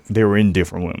different? They were in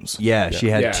different wombs. Yeah, she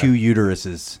had 2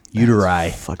 uteruses. Uteri.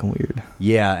 That's fucking weird.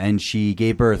 Yeah, and she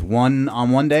gave birth one on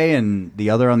one day and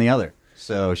the other on the other.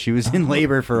 So she was in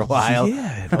labor for a while.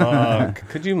 Yeah.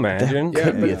 Could you imagine?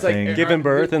 Yeah, but it's like giving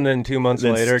birth and then 2 months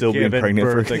later still being giving pregnant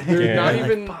birth for again. They're not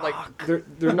even like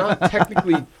they're not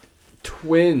technically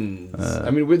twins. I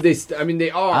mean, would they? I mean,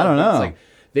 they are. I don't but know. It's like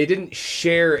they didn't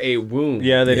share a womb.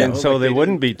 Yeah, they didn't. know? So Like, they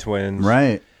wouldn't be twins,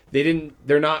 Right. They didn't.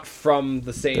 They're not from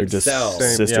the same They're just cell.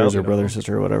 sisters or brother,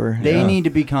 sister, or whatever. They need to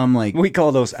become like We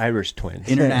call those Irish twins.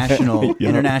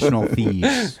 international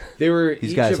thieves. They were.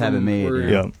 These each guys of have it them made. were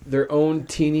Yeah. their own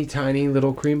teeny tiny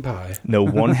little cream pie. No,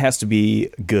 one has to be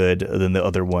good, then the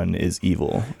other one is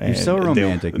evil. You're so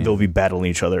romantic, man. They'll be battling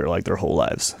each other like their whole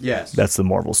lives. Yes. That's the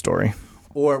Marvel story.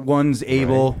 Or one's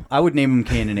Abel. I would name him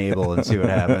Cain and Abel and see what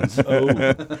happens.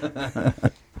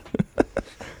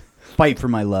 Fight for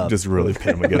my love. Just really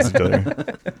pit them against each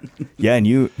other. Yeah, and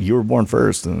you were born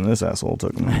first, and this asshole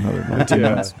took another like 2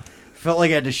 months. Felt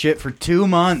like I had to shit for 2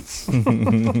 months.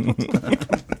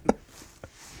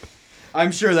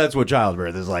 I'm sure that's what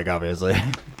childbirth is like, obviously.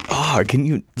 Oh, can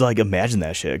you like imagine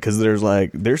that shit? Because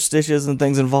there's stitches and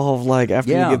things involved like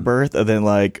after you give birth, and then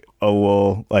like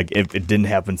like if it didn't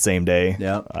happen same day,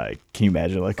 like can you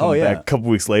imagine like coming back a couple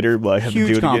weeks later, like have huge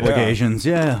to do it complications,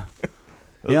 again?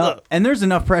 Yeah, and there's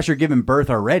enough pressure giving birth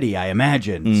already, I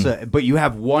imagine. So, but you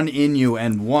have one in you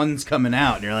and one's coming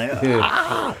out, and you're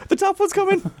like, the top one's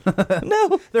coming.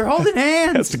 No, they're holding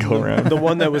hands. Has to go around. The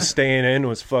one that was staying in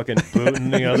was fucking booting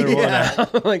the other one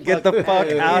out. Like, get the fuck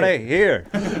out of here.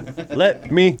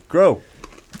 Let me grow.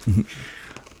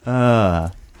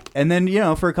 And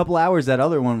then, for a couple hours, that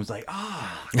other one was like,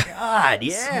 God,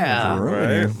 yeah.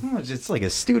 Right. Oh, it's like a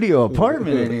studio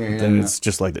apartment in here. Then it's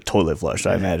just like the toilet flush,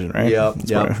 I imagine, right? Yep,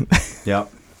 That's yep.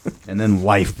 And then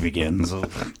life begins. So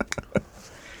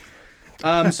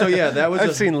that was.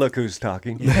 I've seen Look Who's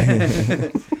Talking.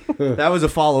 That was a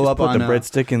follow up Put on the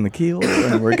breadstick in the keel,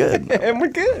 and we're good. And we're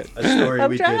good. A story I'm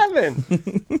we driving.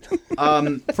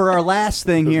 For our last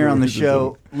thing here on the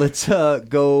show, let's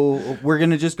go. We're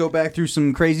gonna just go back through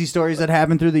some crazy stories that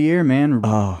happened through the year, man.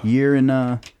 Year in.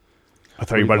 I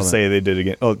thought you were about to say they did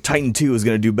again. Oh, Titan 2 is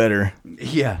going to do better.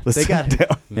 Yeah, Let's they got sit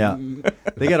down.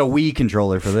 they got a Wii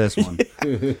controller for this one.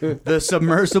 The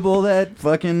submersible that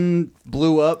fucking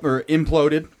blew up or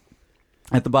imploded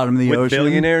at the bottom of the With ocean.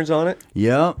 billionaires on it?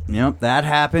 Yep, that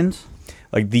happened.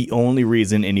 Like the only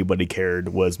reason anybody cared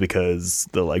was because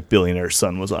the like billionaire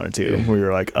son was on it too. We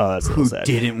were like, oh, that's Who sad.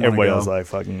 didn't wanna Everybody go? was like,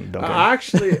 fucking don't care.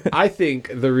 Actually, I think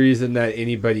the reason that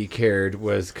anybody cared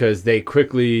was because they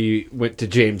quickly went to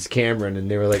James Cameron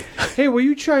and they were like, "Hey, will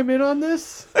you chime in on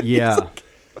this?" Yeah,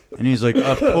 and he's like,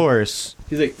 of course.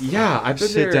 He's like, "Yeah, I've been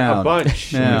Sit there down. a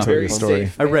bunch. Yeah. I'm very Story.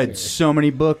 safe I read there." so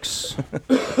many books.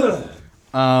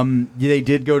 They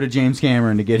did go to James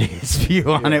Cameron to get his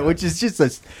view on it, which is just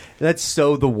that's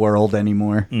so the world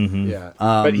anymore. Mm-hmm. Yeah,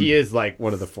 but he is like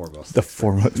one of the foremost. The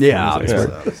foremost. Yeah,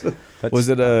 expert. Was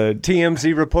it a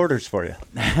TMZ reporters for you?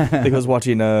 I think I was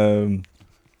watching.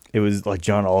 It was like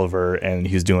John Oliver, and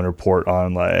he was doing a report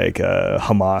on like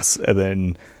Hamas, and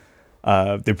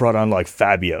then they brought on like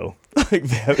Fabio. Like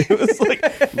Fabio was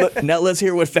like, now let's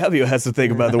hear what Fabio has to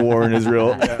think about the war in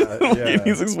Israel. And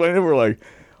he's explaining it. We're like,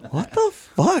 what the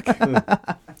fuck?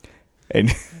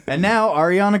 And now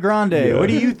Ariana Grande. Yeah. What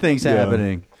do you think's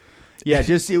happening? Yeah,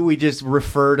 we just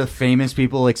refer to famous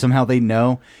people like somehow they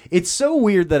know. It's so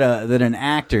weird that an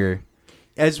actor,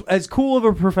 as cool of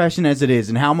a profession as it is,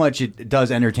 and how much it does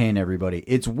entertain everybody,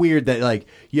 it's weird that like,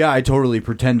 yeah, I totally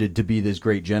pretended to be this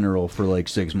great general for like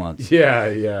 6 months. Yeah,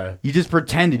 yeah. You just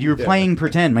pretended. You were playing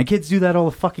pretend. My kids do that all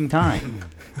the fucking time.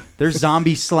 They're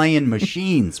zombie slaying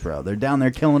machines, bro. They're down there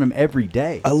killing them every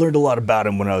day. I learned a lot about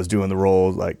him when I was doing the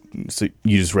role. Like, so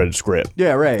you just read a script.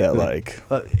 Yeah, right. That like,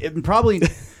 it probably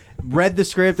read the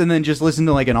script and then just listened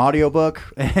to like an audiobook,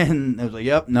 and I was like,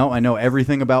 yep, no, I know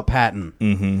everything about Patton.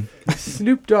 Mm-hmm.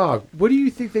 Snoop Dogg. What do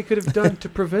you think they could have done to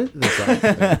prevent this?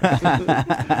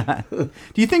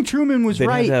 Do you think Truman was They'd have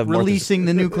right to have Martha- releasing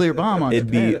the nuclear bomb on it'd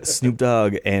Japan? be Snoop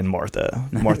Dogg and Martha.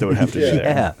 Martha would have to be there.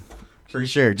 Yeah, for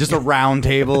sure. Just a round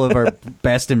table of our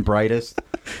best and brightest.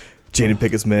 Jada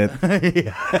Pinkett Smith.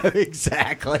 Yeah,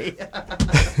 exactly.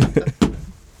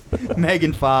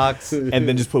 Megan Fox. And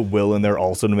then just put Will in there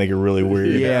also to make it really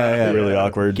weird. Yeah. Really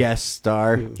awkward. Guest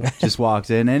star just walks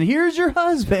in, and here's your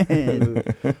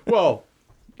husband. Well,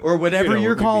 or whatever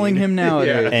you're calling him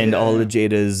nowadays. And all of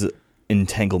Jada's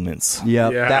entanglements.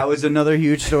 Yep. Yeah. That was another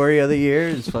huge story of the year.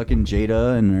 Is fucking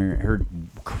Jada and her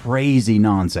crazy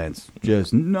nonsense.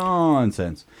 Just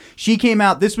nonsense. She came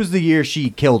out, this was the year she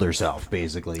killed herself,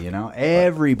 basically, you know?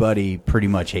 Everybody pretty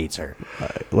much hates her.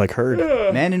 Like Heard.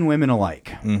 Men and women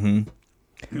alike. Mm-hmm.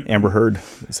 Amber Heard,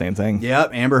 same thing.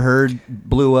 Yep, Amber Heard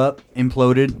blew up,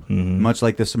 imploded, much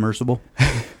like the submersible.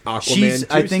 Aquaman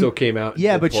 2 still came out.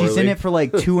 Yeah, did but she's in poorly. it for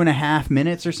like 2.5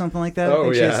 minutes or something like that. I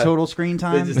think she has total screen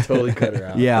time. They just totally cut her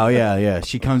out. Yeah.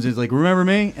 She comes in like, remember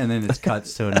me? And then it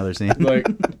cuts to another scene. Like,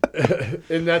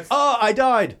 and that's oh, I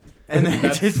died. And then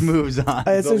it just moves on.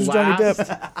 That's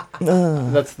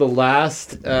the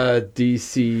last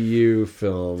DCU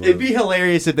film. It'd be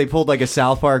hilarious if they pulled like a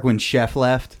South Park when Chef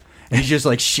left. And she's just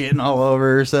like shitting all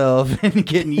over herself and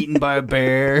getting eaten by a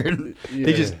bear.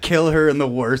 They just kill her in the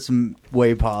worst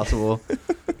way possible.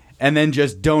 And then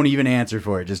just don't even answer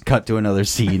for it. Just cut to another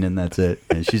scene and that's it.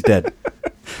 And she's dead.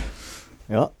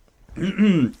 Yeah.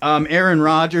 Aaron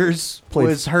Rodgers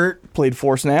was hurt. Played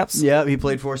 4 snaps. Yeah, he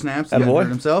played 4 snaps. He Attaboy. got hurt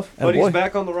himself. But he's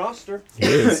back on the roster. He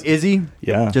is. Is he?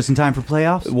 Yeah. Just in time for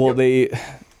playoffs? Well,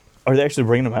 are they actually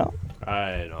bringing him out?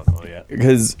 I don't know yet.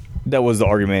 Because that was the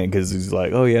argument, because he's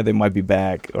like, oh yeah, they might be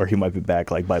back, or he might be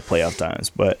back like by playoff times.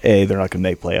 But A, they're not going to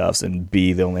make playoffs, and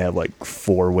B, they only have like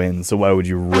 4 wins. So why would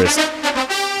you risk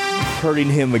hurting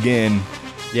him again?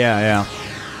 Yeah.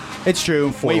 It's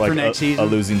true. Wait like for next season. A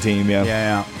losing team,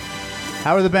 Yeah.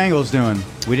 How are the Bengals doing?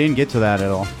 We didn't get to that at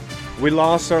all. We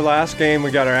lost our last game. We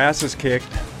got our asses kicked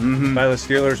by the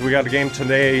Steelers. We got a game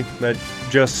today that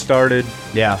just started.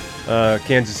 Yeah.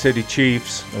 Kansas City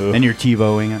Chiefs. And you're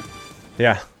TiVoing it?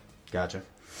 Yeah. Gotcha.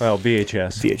 Well,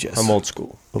 VHS. I'm old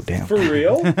school. Oh damn. For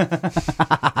real?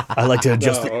 I like to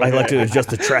adjust. I like to adjust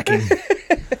the tracking.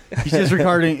 He's just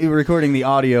recording the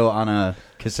audio on a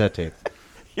cassette tape.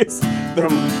 Yes.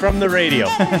 From the radio.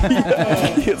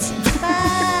 Yes.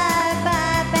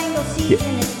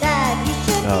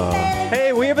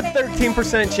 Hey, we have a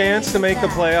 13% chance to make the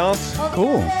playoffs.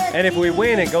 Cool. And if we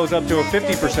win, it goes up to a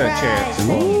 50% chance.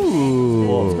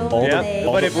 Ooh.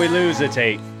 But if we lose, it's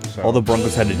 8. So. All the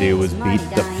Broncos had to do was beat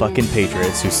the fucking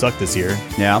Patriots, who suck this year.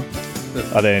 Yeah.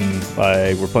 Then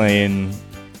we're playing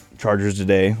Chargers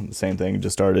today. The same thing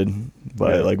just started,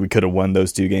 but like we could have won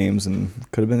those 2 games and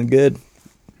could have been good,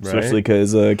 especially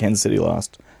because Kansas City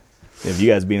lost. If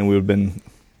you guys beat them, we would have been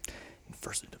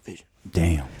first in division.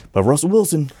 Damn. But Russell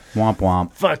Wilson, womp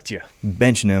womp, fucked you.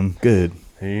 Benching him, good.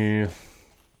 Yeah.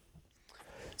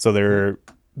 So they're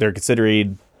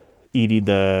considering eating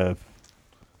the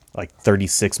like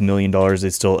 $36 million they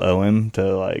still owe him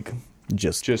to like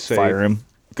just say, fire him,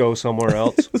 go somewhere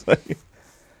else.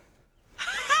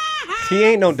 He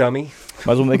ain't no dummy.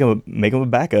 Might as well make him a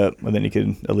backup, and then you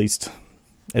could at least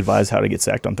advise how to get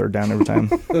sacked on 3rd down every time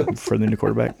for the new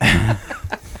quarterback.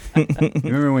 You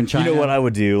remember when China? You know what I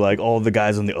would do? Like all the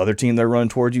guys on the other team that run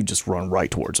towards you, just run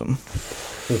right towards them.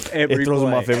 It throws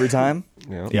them off every time.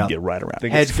 Yeah. You get right around.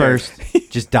 Head first,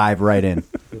 just dive right in.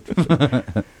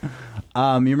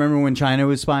 You remember when China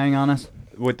was spying on us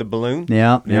with the balloon?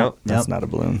 Yeah. That's not a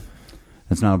balloon.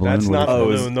 That's not a balloon. That's not a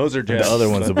balloon. Those are jets. The other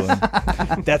one's a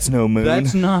balloon. That's no moon.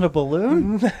 That's not a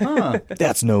balloon? Huh.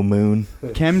 That's no moon.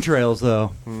 Chemtrails,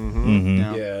 though.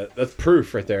 Yeah, that's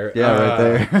proof right there. Yeah, right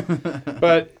there.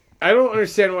 But I don't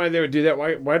understand why they would do that.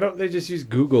 Why don't they just use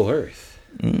Google Earth?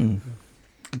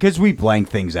 Because we blank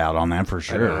things out on that for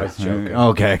sure. I was joking.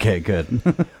 Okay, good.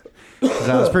 'Cause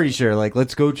I was pretty sure, like,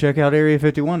 let's go check out Area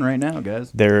 51 right now,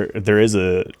 guys. There is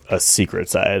a secret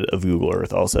side of Google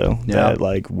Earth also that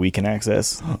like we can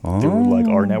access through like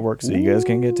our network, so you guys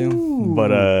can get to.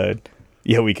 But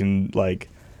we can like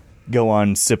go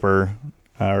on Zipper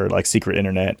or like secret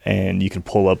internet, and you can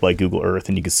pull up like Google Earth,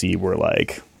 and you can see where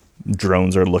like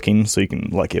drones are looking. So you can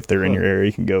like if they're in your area,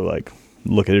 you can go like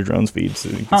look at a drone's feed, so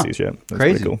you can see shit. That's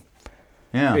crazy. Pretty cool.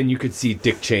 Yeah, and you could see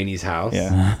Dick Cheney's house.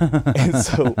 Yeah, and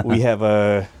so we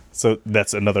have so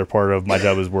that's another part of my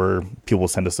job is where people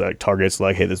send us like targets,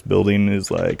 like, hey, this building is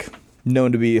like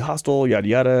known to be hostile, yada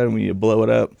yada, and we need to blow it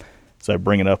up. So I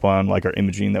bring it up on like our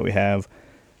imaging that we have.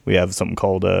 We have something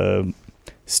called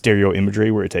stereo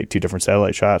imagery, where you take 2 different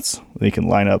satellite shots, and you can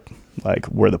line up like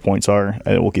where the points are,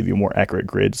 and it will give you a more accurate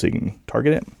grid, so you can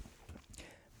target it.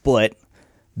 But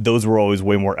those were always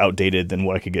way more outdated than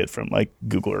what I could get from like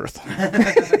Google Earth.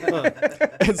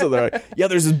 And so they're like, yeah,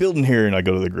 there's this building here, and I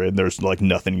go to the grid, and there's like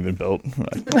nothing even built. I'm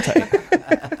like, okay.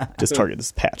 Just target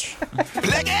this patch.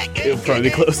 It'll probably be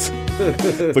close.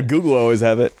 But Google always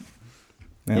have it.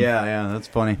 Yeah, that's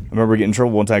funny. I remember getting in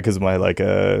trouble one time because my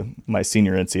my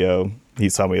senior NCO, he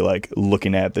saw me like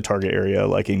looking at the target area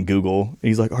like in Google. And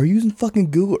he's like, "Are you using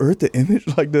fucking Google Earth to image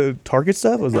like the target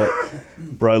stuff?" I was like,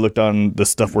 "Bro, I looked on the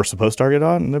stuff we're supposed to target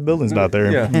on, and the building's not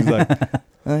there." Yeah. He's like,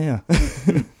 "Oh yeah."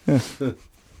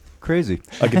 Crazy.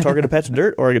 I can target a patch of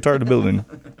dirt, or I can target a building.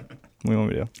 What do you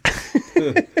want me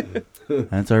to do?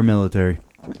 That's our military.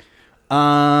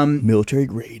 Military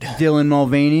grade. Dylan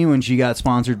Mulvaney when she got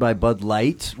sponsored by Bud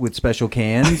Light with special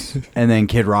cans, and then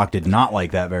Kid Rock did not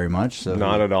like that very much. So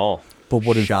Not at all. But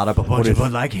what did shot up a bunch of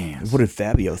Bud Light cans. What did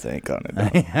Fabio think on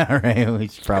it? Yeah, right. We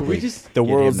should probably The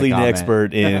world's leading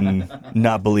expert in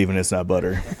not believing it's not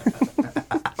butter.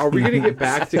 Are we gonna get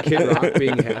back to Kid Rock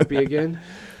being happy again?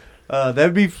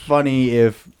 That'd be funny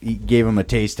if he gave him a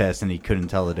taste test and he couldn't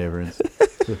tell the difference.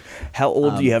 How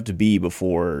old do you have to be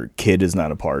before Kid is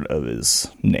not a part of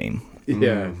his name?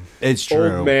 Yeah, it's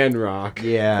true. Old man Rock.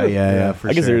 Yeah. For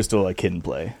I guess sure. there is still like Kid and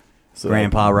Play. So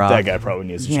Grandpa Rock. That guy probably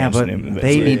needs to change but the name. they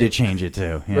eventually. need to change it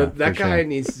too. Yeah, But that for guy sure.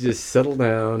 needs to just settle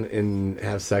down and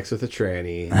have sex with a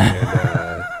tranny.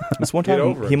 And, This one get time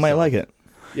over he might himself. like it.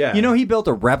 Yeah, You know, he built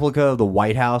a replica of the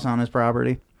White House on his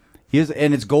property.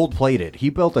 And it's gold plated. He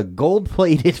built a gold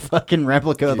plated fucking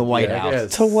replica of the White Yeah, House. yeah,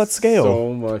 To what scale?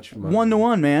 So much money.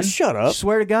 1-to-1, man. Shut up.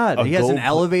 Swear to God. A He has an gold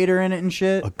elevator in it and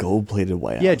shit. A gold-plated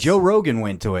White House. Yeah, Joe Rogan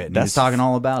went to it and was talking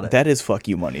all about it. That is fuck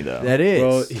you money, though. That is.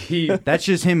 Well, That's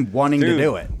just him wanting to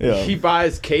do it. Yeah. He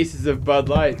buys cases of Bud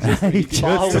Light just to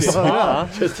follow it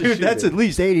up, just to Dude, shoot that's it. at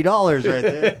least $80 right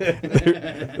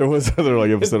there. There was another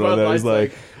like episode Bud on that. It was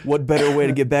Light's like, what better way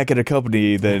to get back at a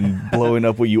company than blowing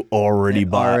up what you already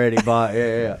bought?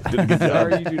 Yeah.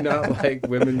 Sorry, you do not like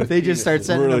women with They just start penises.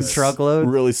 sending them truckloads.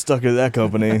 Really stuck to that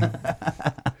company.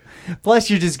 Plus,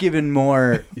 you're just giving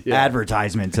more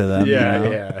advertisement to them. Yeah, you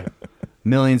know? yeah.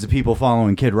 Millions of people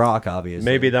following Kid Rock, obviously.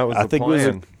 Maybe that was I the think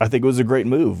plan. I think it was a great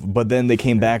move, but then they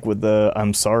came back with the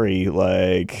 "I'm sorry"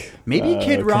 like Maybe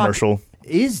Kid Rock commercial.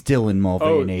 is Dylan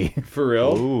Mulvaney. Oh, for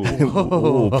real?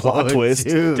 Ooh, plot twist.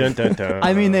 Dude. Dun, dun, dun.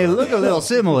 I mean, they look a little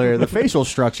similar. The facial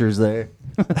structure's there.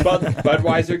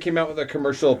 Budweiser came out with a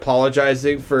commercial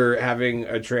apologizing for having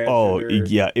a transgender. Oh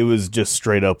yeah, it was just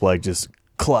straight up like just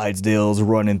Clydesdales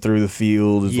running through the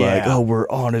field. It's like, Yeah. oh, we're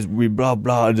honest, we blah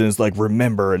blah, and it's like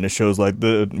remember, and it shows like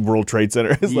the World Trade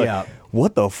Center. It's Yeah. like,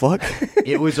 what the fuck?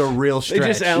 It was a real They stretch.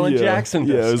 just Alan Jackson.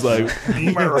 Yeah, it was like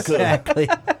America, Exactly.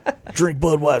 drink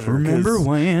Budweiser. Remember 'cause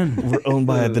when? we're owned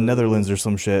by the Netherlands or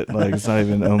some shit. Like it's not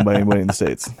even owned by anybody in the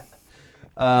States.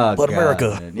 Oh, But God,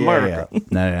 America. man. Yeah, America. yeah.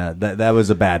 No, that was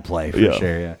a bad play for Yeah.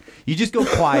 sure. Yeah, you just go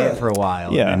quiet for a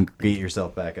while Yeah. and get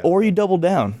yourself back up. Or you double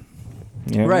down.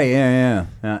 You know? Right? Yeah.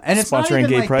 And it's not Sponsoring even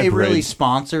gay like pride they really parades.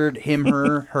 sponsored him,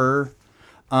 her.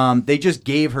 They just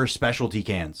gave her specialty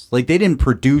cans. Like they didn't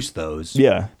produce those.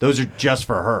 Yeah. those are just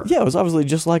for her. Yeah, it was obviously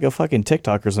just like a fucking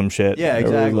TikTok or some shit. Yeah, It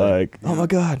was exactly. like, oh my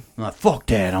god. I'm like, fuck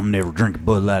that. I'm never drinking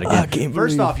Bud Light again. I can't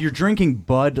First believe- off, you're drinking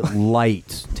Bud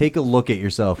Light. Take a look at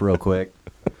yourself real quick.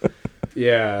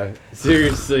 Yeah,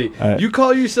 seriously. You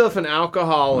call yourself an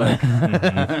alcoholic.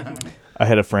 I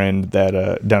had a friend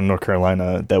that down in North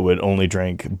Carolina that would only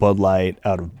drink Bud Light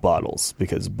out of bottles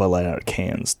because Bud Light out of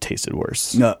cans tasted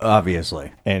worse. No,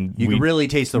 obviously. And You can really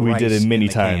taste the we rice did it in many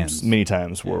the times, cans. many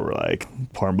times where we're like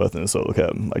pouring both in a solo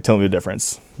cup. Like, tell me the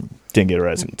difference. Didn't get it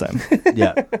right a single time.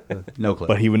 Yeah, no clue.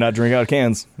 But he would not drink out of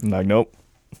cans. I'm like, nope.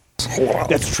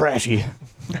 That's trashy.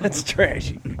 That's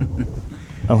trashy.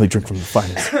 I only drink from the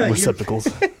finest receptacles.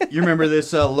 You remember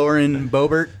this Lauren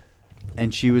Boebert?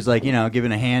 And she was like,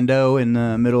 giving a hando in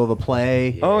the middle of a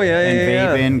play. Oh, yeah, and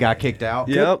yeah, vaping, got kicked out.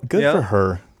 Yep. Good yep. for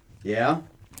her. Yeah?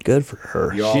 Good for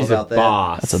her. You all She's about a that?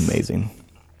 boss. That's amazing.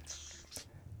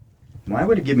 Why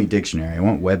would it give me dictionary? I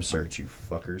want web search, you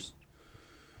fuckers.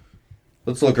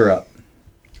 Let's look her up.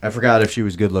 I forgot if she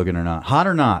was good looking or not. Hot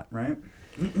or not, right?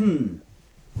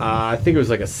 I think it was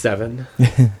like a 7.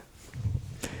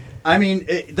 I mean,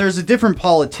 there's a different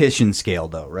politician scale,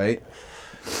 though, right?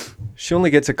 She only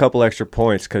gets a couple extra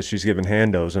points because she's giving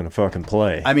handos in a fucking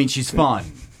play. I mean, she's fun,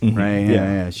 right?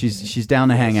 Yeah. She's down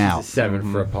to hang She's out. a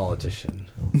 7 for a politician.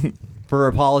 For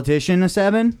a politician, a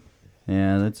 7?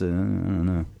 Yeah, that's I don't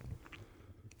know.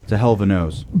 It's a hell of a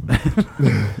nose.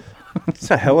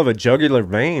 It's a hell of a jugular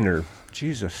vein, or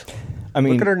Jesus. I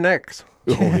mean, look at her necks.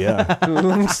 Oh yeah.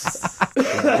 Holy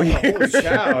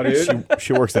cow, dude.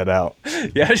 She works that out.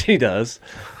 Yeah, she does.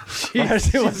 She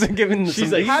wasn't giving the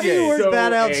She's like, How do you work so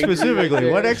that out angry. specifically?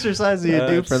 What exercise do you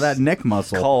do for that neck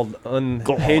muscle? Called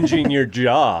unhinging your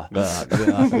jaw.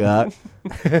 I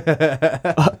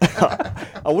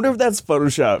wonder if that's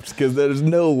photoshopped because there's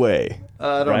no way.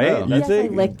 I don't Right? know. You Yes, I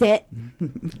think? licked it.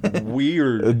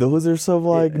 weird. Those are some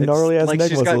like gnarly ass like neck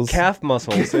she's muscles. got calf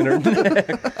muscles in her neck.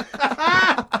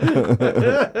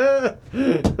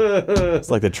 It's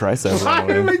like the tricep. Why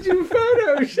would you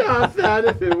Photoshop that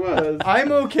if it was?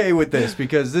 I'm okay with this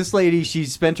because this lady, she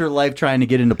spent her life trying to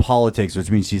get into politics,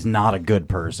 which means she's not a good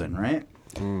person, right?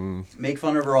 Make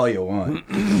fun of her all you want.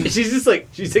 She's just like,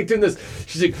 she's like doing this.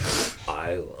 She's like,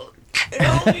 I will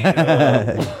kill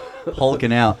you.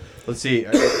 Hulking out. Let's see.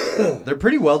 They're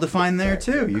pretty well defined there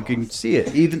too. You can see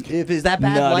it. Even if is that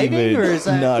bad Not lighting even, or is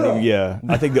that not even, yeah.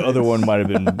 I think the other one might have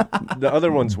been The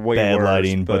other one's way bad worse,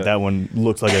 lighting, but that one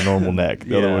looks like a normal neck.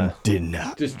 The other one did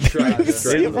not. Just try to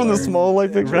See it from the small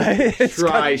like picture, right?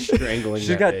 Try strangling. She's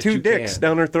that got bitch. 2 You dicks can't.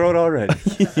 down her throat already.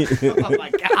 Oh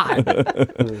my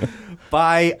god!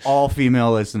 By all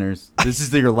female listeners, this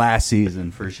is your last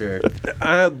season for sure.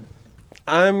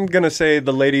 I'm going to say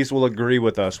the ladies will agree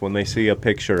with us when they see a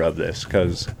picture of this,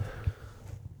 because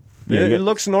it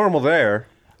looks normal there.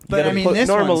 But I mean, this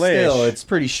one still, it's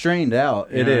pretty strained out.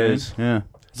 It is. Yeah.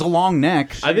 It's a long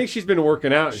neck. I think she's been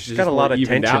working out. She's got a lot of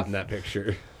evened tension out in that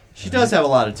picture. She does have a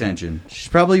lot of tension. She's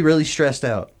probably really stressed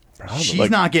out. She's Like-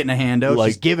 not getting a handout. like-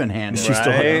 she's giving handouts. She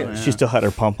still had, she still had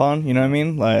her pump on, you know what I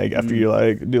mean? Like after you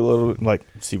like do a little like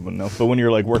see wouldn't know, but when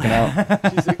you're like working out,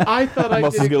 She's like, I thought I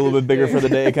muscles did get a little bit bigger for the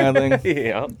day, kind of thing.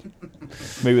 Yeah.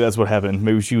 Maybe that's what happened.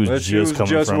 Maybe she was Well, just she was coming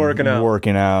just from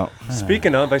working out.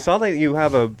 Speaking of, I saw that you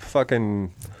have a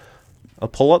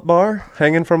pull-up bar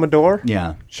hanging from a door.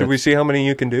 Yeah. Should we see how many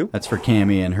you can do? That's for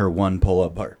Cammie and her one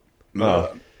pull-up bar.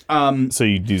 So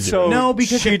you do zero. No,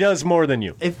 because she does more than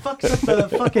you. It fucks up the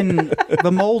fucking the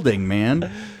molding,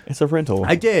 man. It's a rental.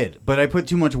 I did, but I put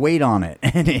too much weight on it,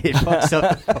 and it fucks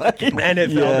up the fucking. And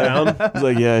it fell down. It's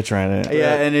like, yeah, trying it.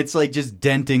 Yeah, and it's like just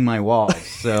denting my walls,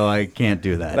 so I can't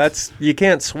do that. You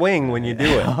can't swing when you do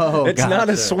it. Oh, it's not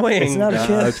a gotcha. swing. It's not a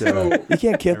kip. Gotcha. You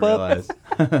can't kip up.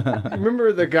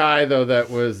 Remember the guy though that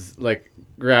was like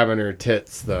grabbing her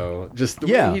tits though? Just the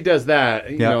Yeah. way he does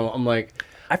that, you Yeah. know, I'm like,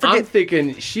 I forget. I'm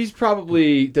thinking she's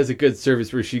probably does a good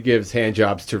service where she gives hand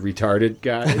jobs to retarded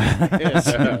guys.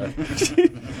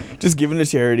 Just giving to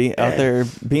charity out there,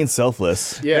 being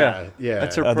selfless. yeah.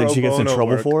 That's her I think pro she gets in bono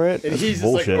trouble work. for it. And That's he's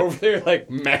bullshit. just like over there like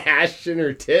mashing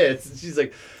her tits. And she's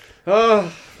like,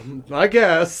 oh, I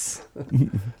guess.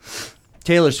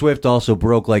 Taylor Swift also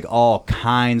broke like all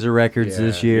kinds of records Yeah.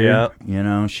 this year. Yeah. You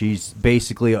know, she's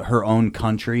basically her own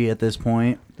country at this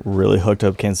point. Really hooked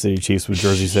up Kansas City Chiefs with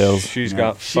jersey sales. She's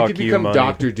got She fuck could you become money.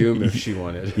 Dr. Doom if she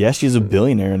wanted. Yeah, she's a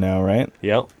billionaire now, right?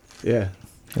 Yep. Yeah.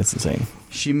 That's insane.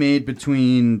 She made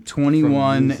between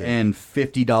 $21 music. and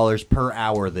 $50 per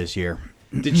hour this year.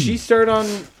 Did she start on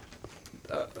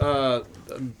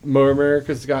More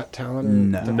America's Got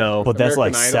Talent? Or No. But that's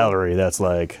like American Idol? salary. That's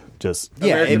like just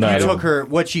Yeah, American if you Idol. took her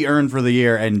what she earned for the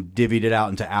year and divvied it out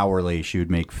into hourly, she would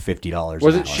make $50.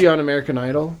 Wasn't she on American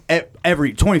Idol?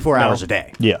 Every 24 hours a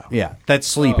day? Yeah. Yeah, that's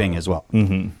sleeping as well.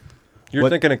 You're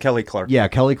thinking of Kelly Clarkson. Yeah,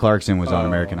 Kelly Clarkson was on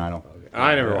American Idol.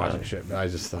 I never watched that shit, but I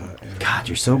just thought. God,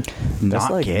 you're so that's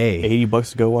not like gay.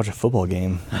 $80 to go watch a football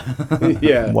game.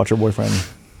 Yeah. Watch her boyfriend.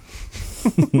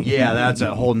 Yeah, that's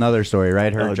a whole nother story,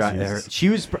 right? Oh, Jesus. She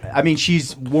was. I mean,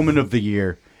 she's Woman of the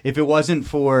Year. If it wasn't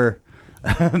for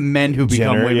men who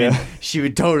become Jenner, women, yeah. she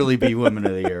would totally be Woman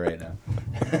of the Year right now.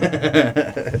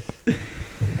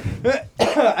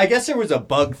 I guess there was a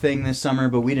bug thing this summer,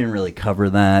 but we didn't really cover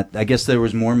that. I guess there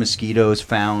was more mosquitoes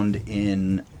found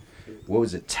in, what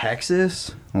was it,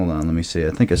 Texas? Hold on, let me see.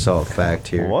 I think I saw a fact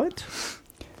here. What?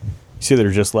 See,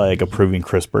 they're just like approving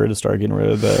CRISPR to start getting rid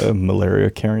of the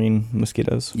malaria-carrying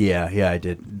mosquitoes. Yeah, I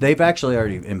did. They've actually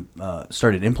already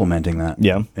started implementing that.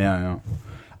 Yeah. Yeah, I know.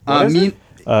 What is it?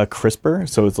 CRISPR,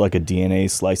 so it's like a DNA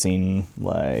slicing,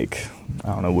 like, I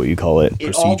don't know what you call it. It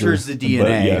procedure, alters the DNA.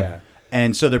 but yeah.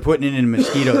 And so they're putting it in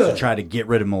mosquitoes to try to get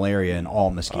rid of malaria in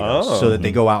all mosquitoes so that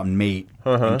they go out and mate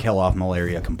and kill off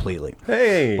malaria completely.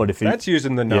 Hey, But if that's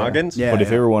using the noggins. Yeah. But if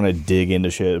you ever want to dig into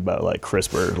shit about like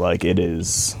CRISPR, like it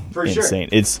is For sure. insane.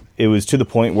 It was to the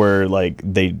point where like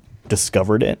they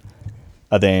discovered it,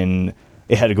 and then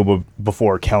it had to go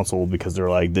before council because they're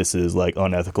like, this is like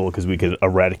unethical because we could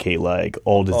eradicate like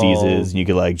all diseases. And you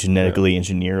could like genetically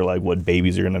engineer like what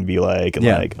babies are gonna be like. And,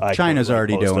 Yeah, like China's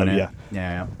already all this doing stuff, it.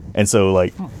 Yeah. And so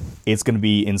like it's gonna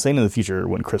be insane in the future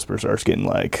when CRISPR starts getting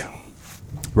like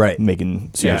Right.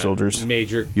 making super soldiers.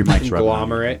 Major Your mic's rubbing on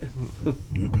conglomerate.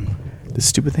 This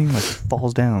stupid thing like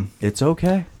falls down. It's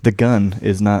okay. The gun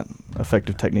is not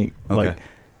effective technique. Okay. Like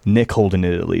Nick holding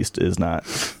it at least is not.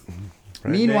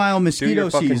 Meanwhile, Nick, do mosquito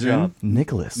your fucking season. job.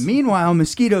 Nicholas. Meanwhile,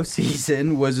 mosquito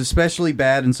season was especially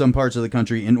bad in some parts of the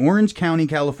country. In Orange County,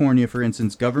 California, for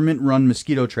instance, government-run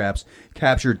mosquito traps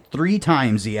captured 3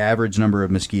 times the average number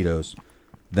of mosquitoes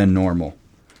than normal.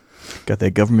 Got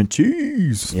that government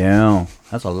cheese. Yeah,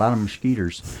 that's a lot of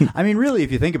mosquitoes. I mean, really,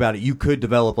 if you think about it, you could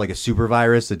develop like a super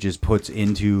virus that just puts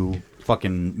into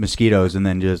fucking mosquitoes and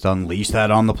then just unleash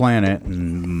that on the planet,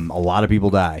 and a lot of people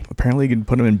die. Apparently, you can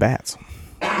put them in bats.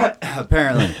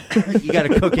 Apparently. You got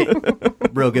to cook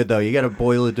it real good, though. You got to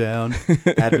boil it down,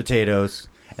 add potatoes,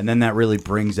 and then that really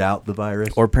brings out the virus.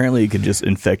 Or apparently, you could just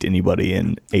infect anybody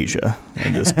in Asia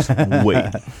and just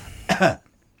wait.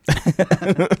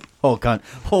 whole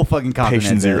fucking continent.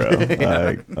 Patient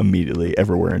zero. Immediately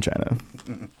everywhere in China.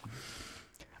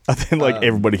 I think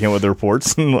everybody came with their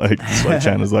reports, and it's like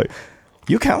China's like,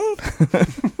 you counting?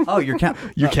 Oh, you're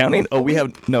counting? You're counting? Oh, we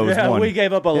have no. It was one. We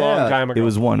gave up a long time ago. It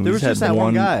was one. There was just that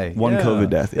one guy. One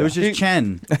COVID death. It was just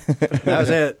Chen. That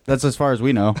was it. That's as far as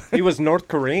we know. He was North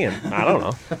Korean. I don't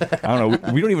know. I don't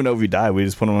know. We don't even know if he died. We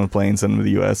just put him on a plane, sent him to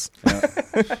the U.S.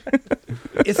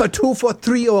 It's a 2 for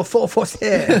 3 or 4 for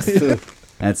 6.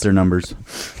 That's their numbers.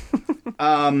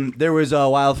 There was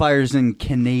wildfires in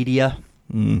Canada.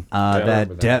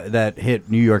 That hit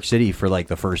New York City for like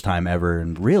the first time ever,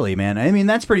 and really, man, I mean,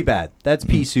 that's pretty bad. That's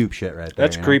pea soup shit right there.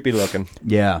 That's creepy looking.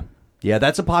 Yeah,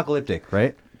 that's apocalyptic,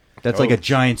 right? That's like a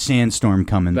giant sandstorm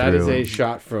coming through. That is a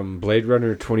shot from Blade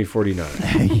Runner 2049.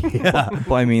 Yeah,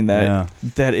 well, I mean that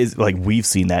is like we've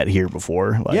seen that here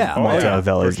before. Like,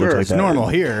 for sure. It's normal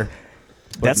here.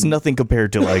 That's nothing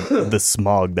compared to like the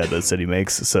smog that the city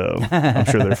makes, so I'm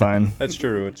sure they're fine. That's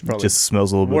true. It's probably just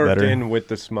smells a little bit worked better. in with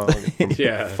the smog.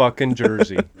 From fucking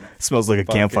Jersey. Smells like a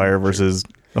campfire versus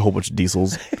a whole bunch of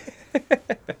diesels.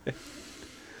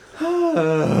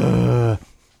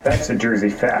 That's a Jersey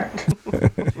fact.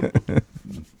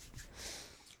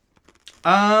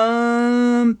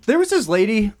 There was this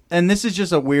lady, and this is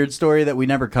just a weird story that we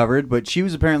never covered, but she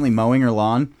was apparently mowing her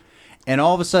lawn, and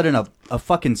all of a sudden a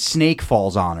fucking snake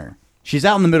falls on her. She's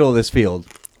out in the middle of this field.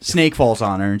 Snake falls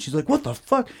on her, and she's like, what the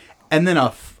fuck? And then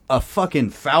a fucking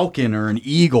falcon or an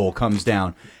eagle comes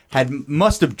down.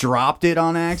 Must have dropped it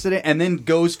on accident, and then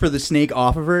goes for the snake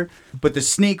off of her, but the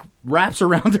snake wraps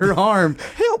around her arm.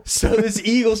 Help! So this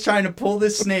eagle's trying to pull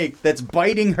this snake that's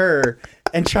biting her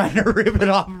and trying to rip it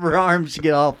off of her arm. She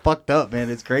get all fucked up, man.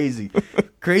 It's crazy.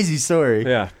 Crazy story.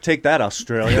 Yeah, take that,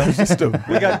 Australia.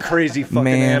 We got crazy fucking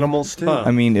animals too. I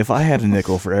mean, if I had a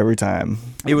nickel for every time,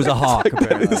 it was a hawk.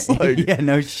 Yeah,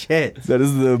 no shit. That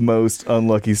is the most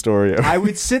unlucky story ever. I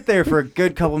would sit there for a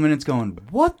good couple minutes going,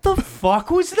 what the fuck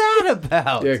was that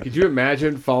about? Yeah, could you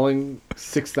imagine falling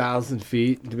 6,000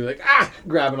 feet to be like,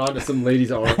 grabbing onto some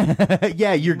lady's arm?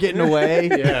 Yeah, you're getting away.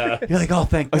 Yeah. You're like, oh,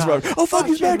 thank God. Oh, fuck,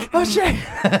 he's back. Oh, shit.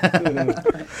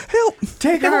 Help.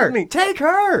 Take her. Take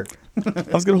her. I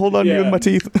was going to hold on to you with my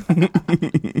teeth.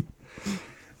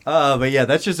 But yeah,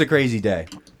 that's just a crazy day.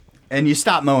 And you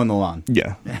stop mowing the lawn.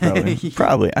 Yeah,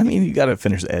 probably. I mean, you got to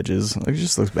finish the edges. Like, it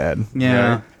just looks bad.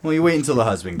 Yeah. Right? Well, you wait until the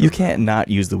husband goes. You can't not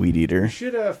use the weed eater. We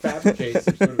should fabricate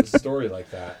some sort of a story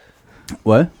like that.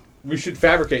 What? We should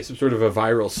fabricate some sort of a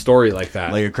viral story like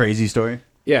that. Like a crazy story?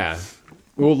 Yeah.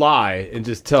 We'll lie and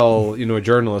just tell, a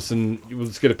journalist, and we'll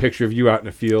just get a picture of you out in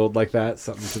a field like that.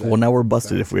 Something to that. Well, now we're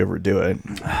busted if we ever do it.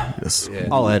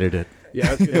 I'll edit it.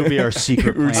 Yeah, it'll be our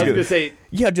secret plan. I was going to say...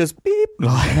 Yeah, just beep.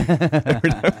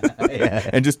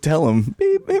 And just tell him,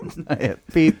 beep, beep.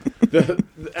 Beep.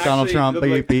 Donald Trump,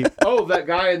 beep, beep. Oh, that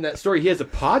guy in that story, he has a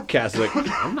podcast. Like,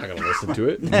 I'm not going to listen to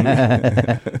it.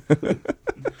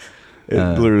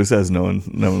 It literally says no one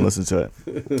listens to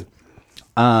it.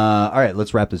 All right,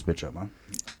 let's wrap this bitch up, huh?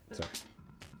 Sorry.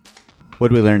 What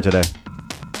did we learn today?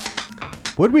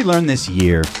 What did we learn this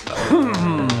year?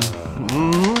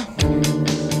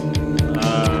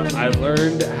 I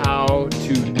learned how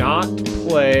to not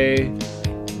play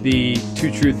the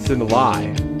Two Truths and a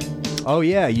Lie. Oh,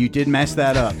 yeah, you did mess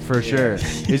that up, for sure.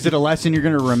 Is it a lesson you're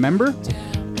going to remember?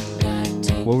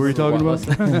 What were we talking about?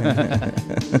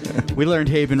 We learned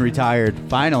Haven retired.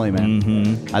 Finally, man.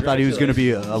 Mm-hmm. I thought he was going to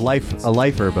be a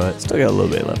lifer, but... Still got a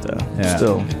little bit left, though. Yeah.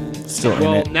 Still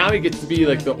in it. Now he gets to be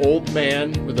like the old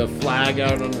man with a flag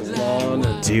out on his lawn.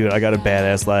 Dude, I got a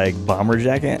badass bomber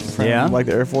jacket from the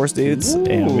Air Force dudes. Ooh.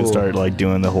 And I'm going to start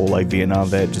doing the whole Vietnam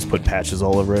vet, just put patches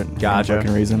all over it. Gotcha. For no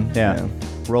fucking reason. Yeah.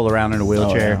 Roll around in a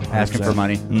wheelchair, asking for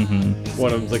money. Mm-hmm.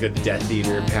 One of them's like a Death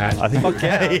Eater patch. I think.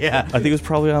 Yeah. I think it was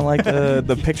probably on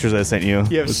the pictures I sent you.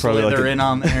 Yeah, it was probably Slither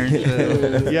on there.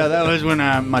 Yeah, that was when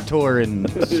my tour in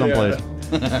someplace.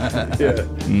 Yeah.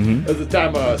 Mm-hmm. That was the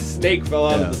time a snake fell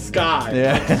out of the sky.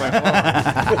 Yeah.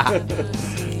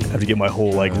 have to get my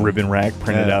whole like ribbon rack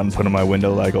printed out and put in my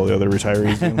window like all the other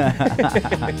retirees do.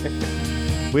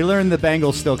 We learned the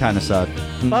Bengals still kind of suck.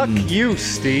 Fuck you,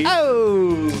 Steve.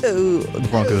 Oh, the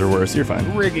Broncos are worse. You're fine.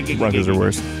 Broncos are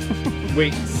worse.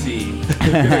 Wait and see.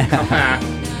 They're gonna come back.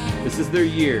 This is their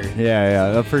year.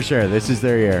 Yeah, for sure. This is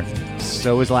their year.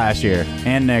 So was last year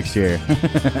and next year.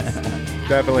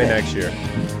 Definitely next year.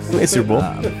 It's Super Bowl.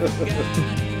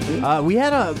 We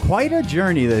had quite a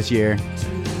journey this year.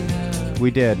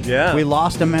 We did. Yeah. We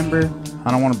lost a member.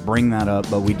 I don't want to bring that up,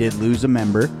 but we did lose a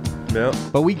member. Yep.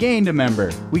 But we gained a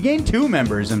member. We gained 2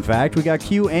 members, in fact. We got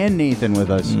Q and Nathan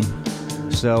with us.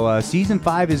 So season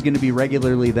 5 is going to be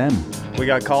regularly them. We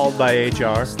got called by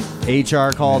HR.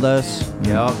 HR called us.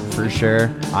 Yep, for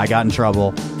sure. I got in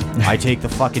trouble. I take the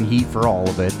fucking heat for all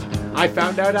of it. I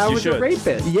found out I was a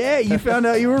rapist. Yeah, you found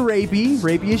out you were rapey.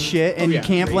 Rapey as shit, and you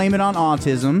can't blame it on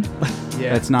autism.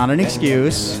 Yeah. That's not an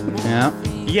excuse. Yeah.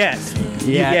 Yes.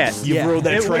 Yes. You've rode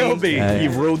that It train. will be.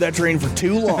 You've rode that train for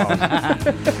too long.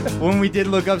 When we did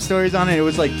look up stories on it, it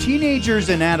was like teenagers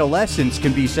and adolescents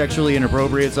can be sexually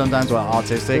inappropriate sometimes while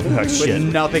autistic, Oh, but shit.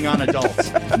 nothing on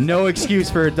adults. No excuse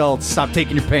for adults. Stop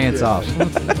taking your pants off.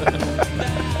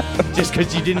 Just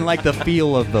because you didn't like the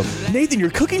feel of them. Nathan, you're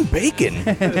cooking bacon.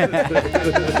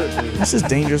 This is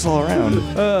dangerous all around.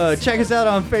 Check us out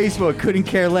on Facebook, Couldn't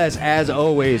Care Less, as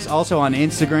always. Also on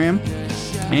Instagram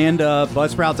and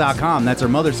Buzzsprout.com. That's our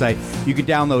mother site. You can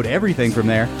download everything from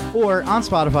there, or on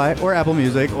Spotify, or Apple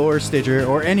Music, or Stitcher,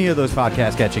 or any of those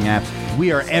podcast catching apps.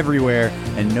 We are everywhere,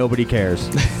 and nobody cares.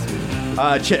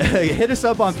 Hit us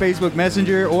up on Facebook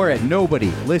Messenger or at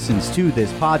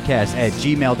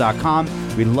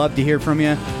nobodylistens-to-this-podcast@gmail.com. We'd love to hear from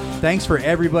you. Thanks for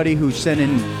everybody who's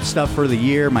sending stuff for the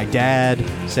year. My dad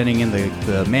sending in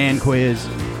the man quiz.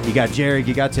 You got Jared,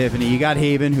 you got Tiffany, you got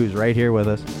Haven, who's right here with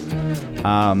us.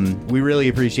 We really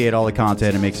appreciate all the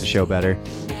content. It makes the show better.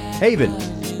 Haven,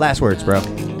 last words, bro.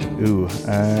 Ooh,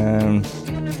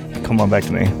 come on back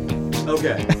to me.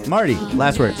 Okay. Marty,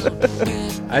 last words.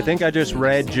 I think I just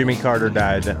read Jimmy Carter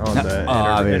died on the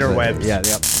interwebs. Yeah,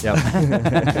 yep.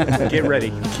 Get ready.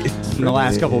 In the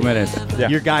last couple minutes. Yeah.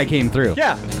 Your guy came through.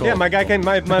 Yeah, Cool. yeah. My guy came.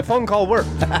 My phone call worked.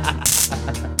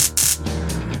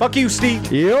 Fuck you, Steve.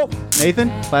 Yep. Nathan,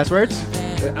 last words.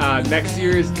 Next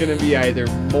year is going to be either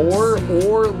more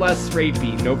or less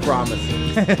rapey. No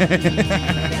promises.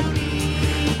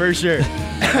 For sure.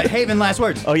 Haven, last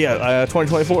words. Oh yeah,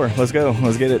 2024. Let's go.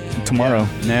 Let's get it tomorrow.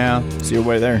 Yeah. See your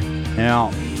way there. Yeah.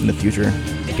 In the future.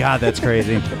 God, that's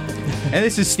crazy. And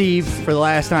this is Steve for the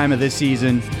last time of this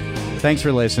season. Thanks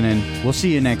for listening. We'll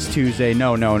see you next Tuesday.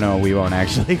 No, we won't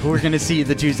actually. We're going to see you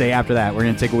the Tuesday after that. We're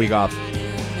going to take a week off.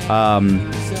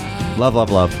 Love.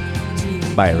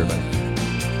 Bye, everybody.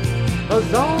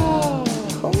 Huzzah!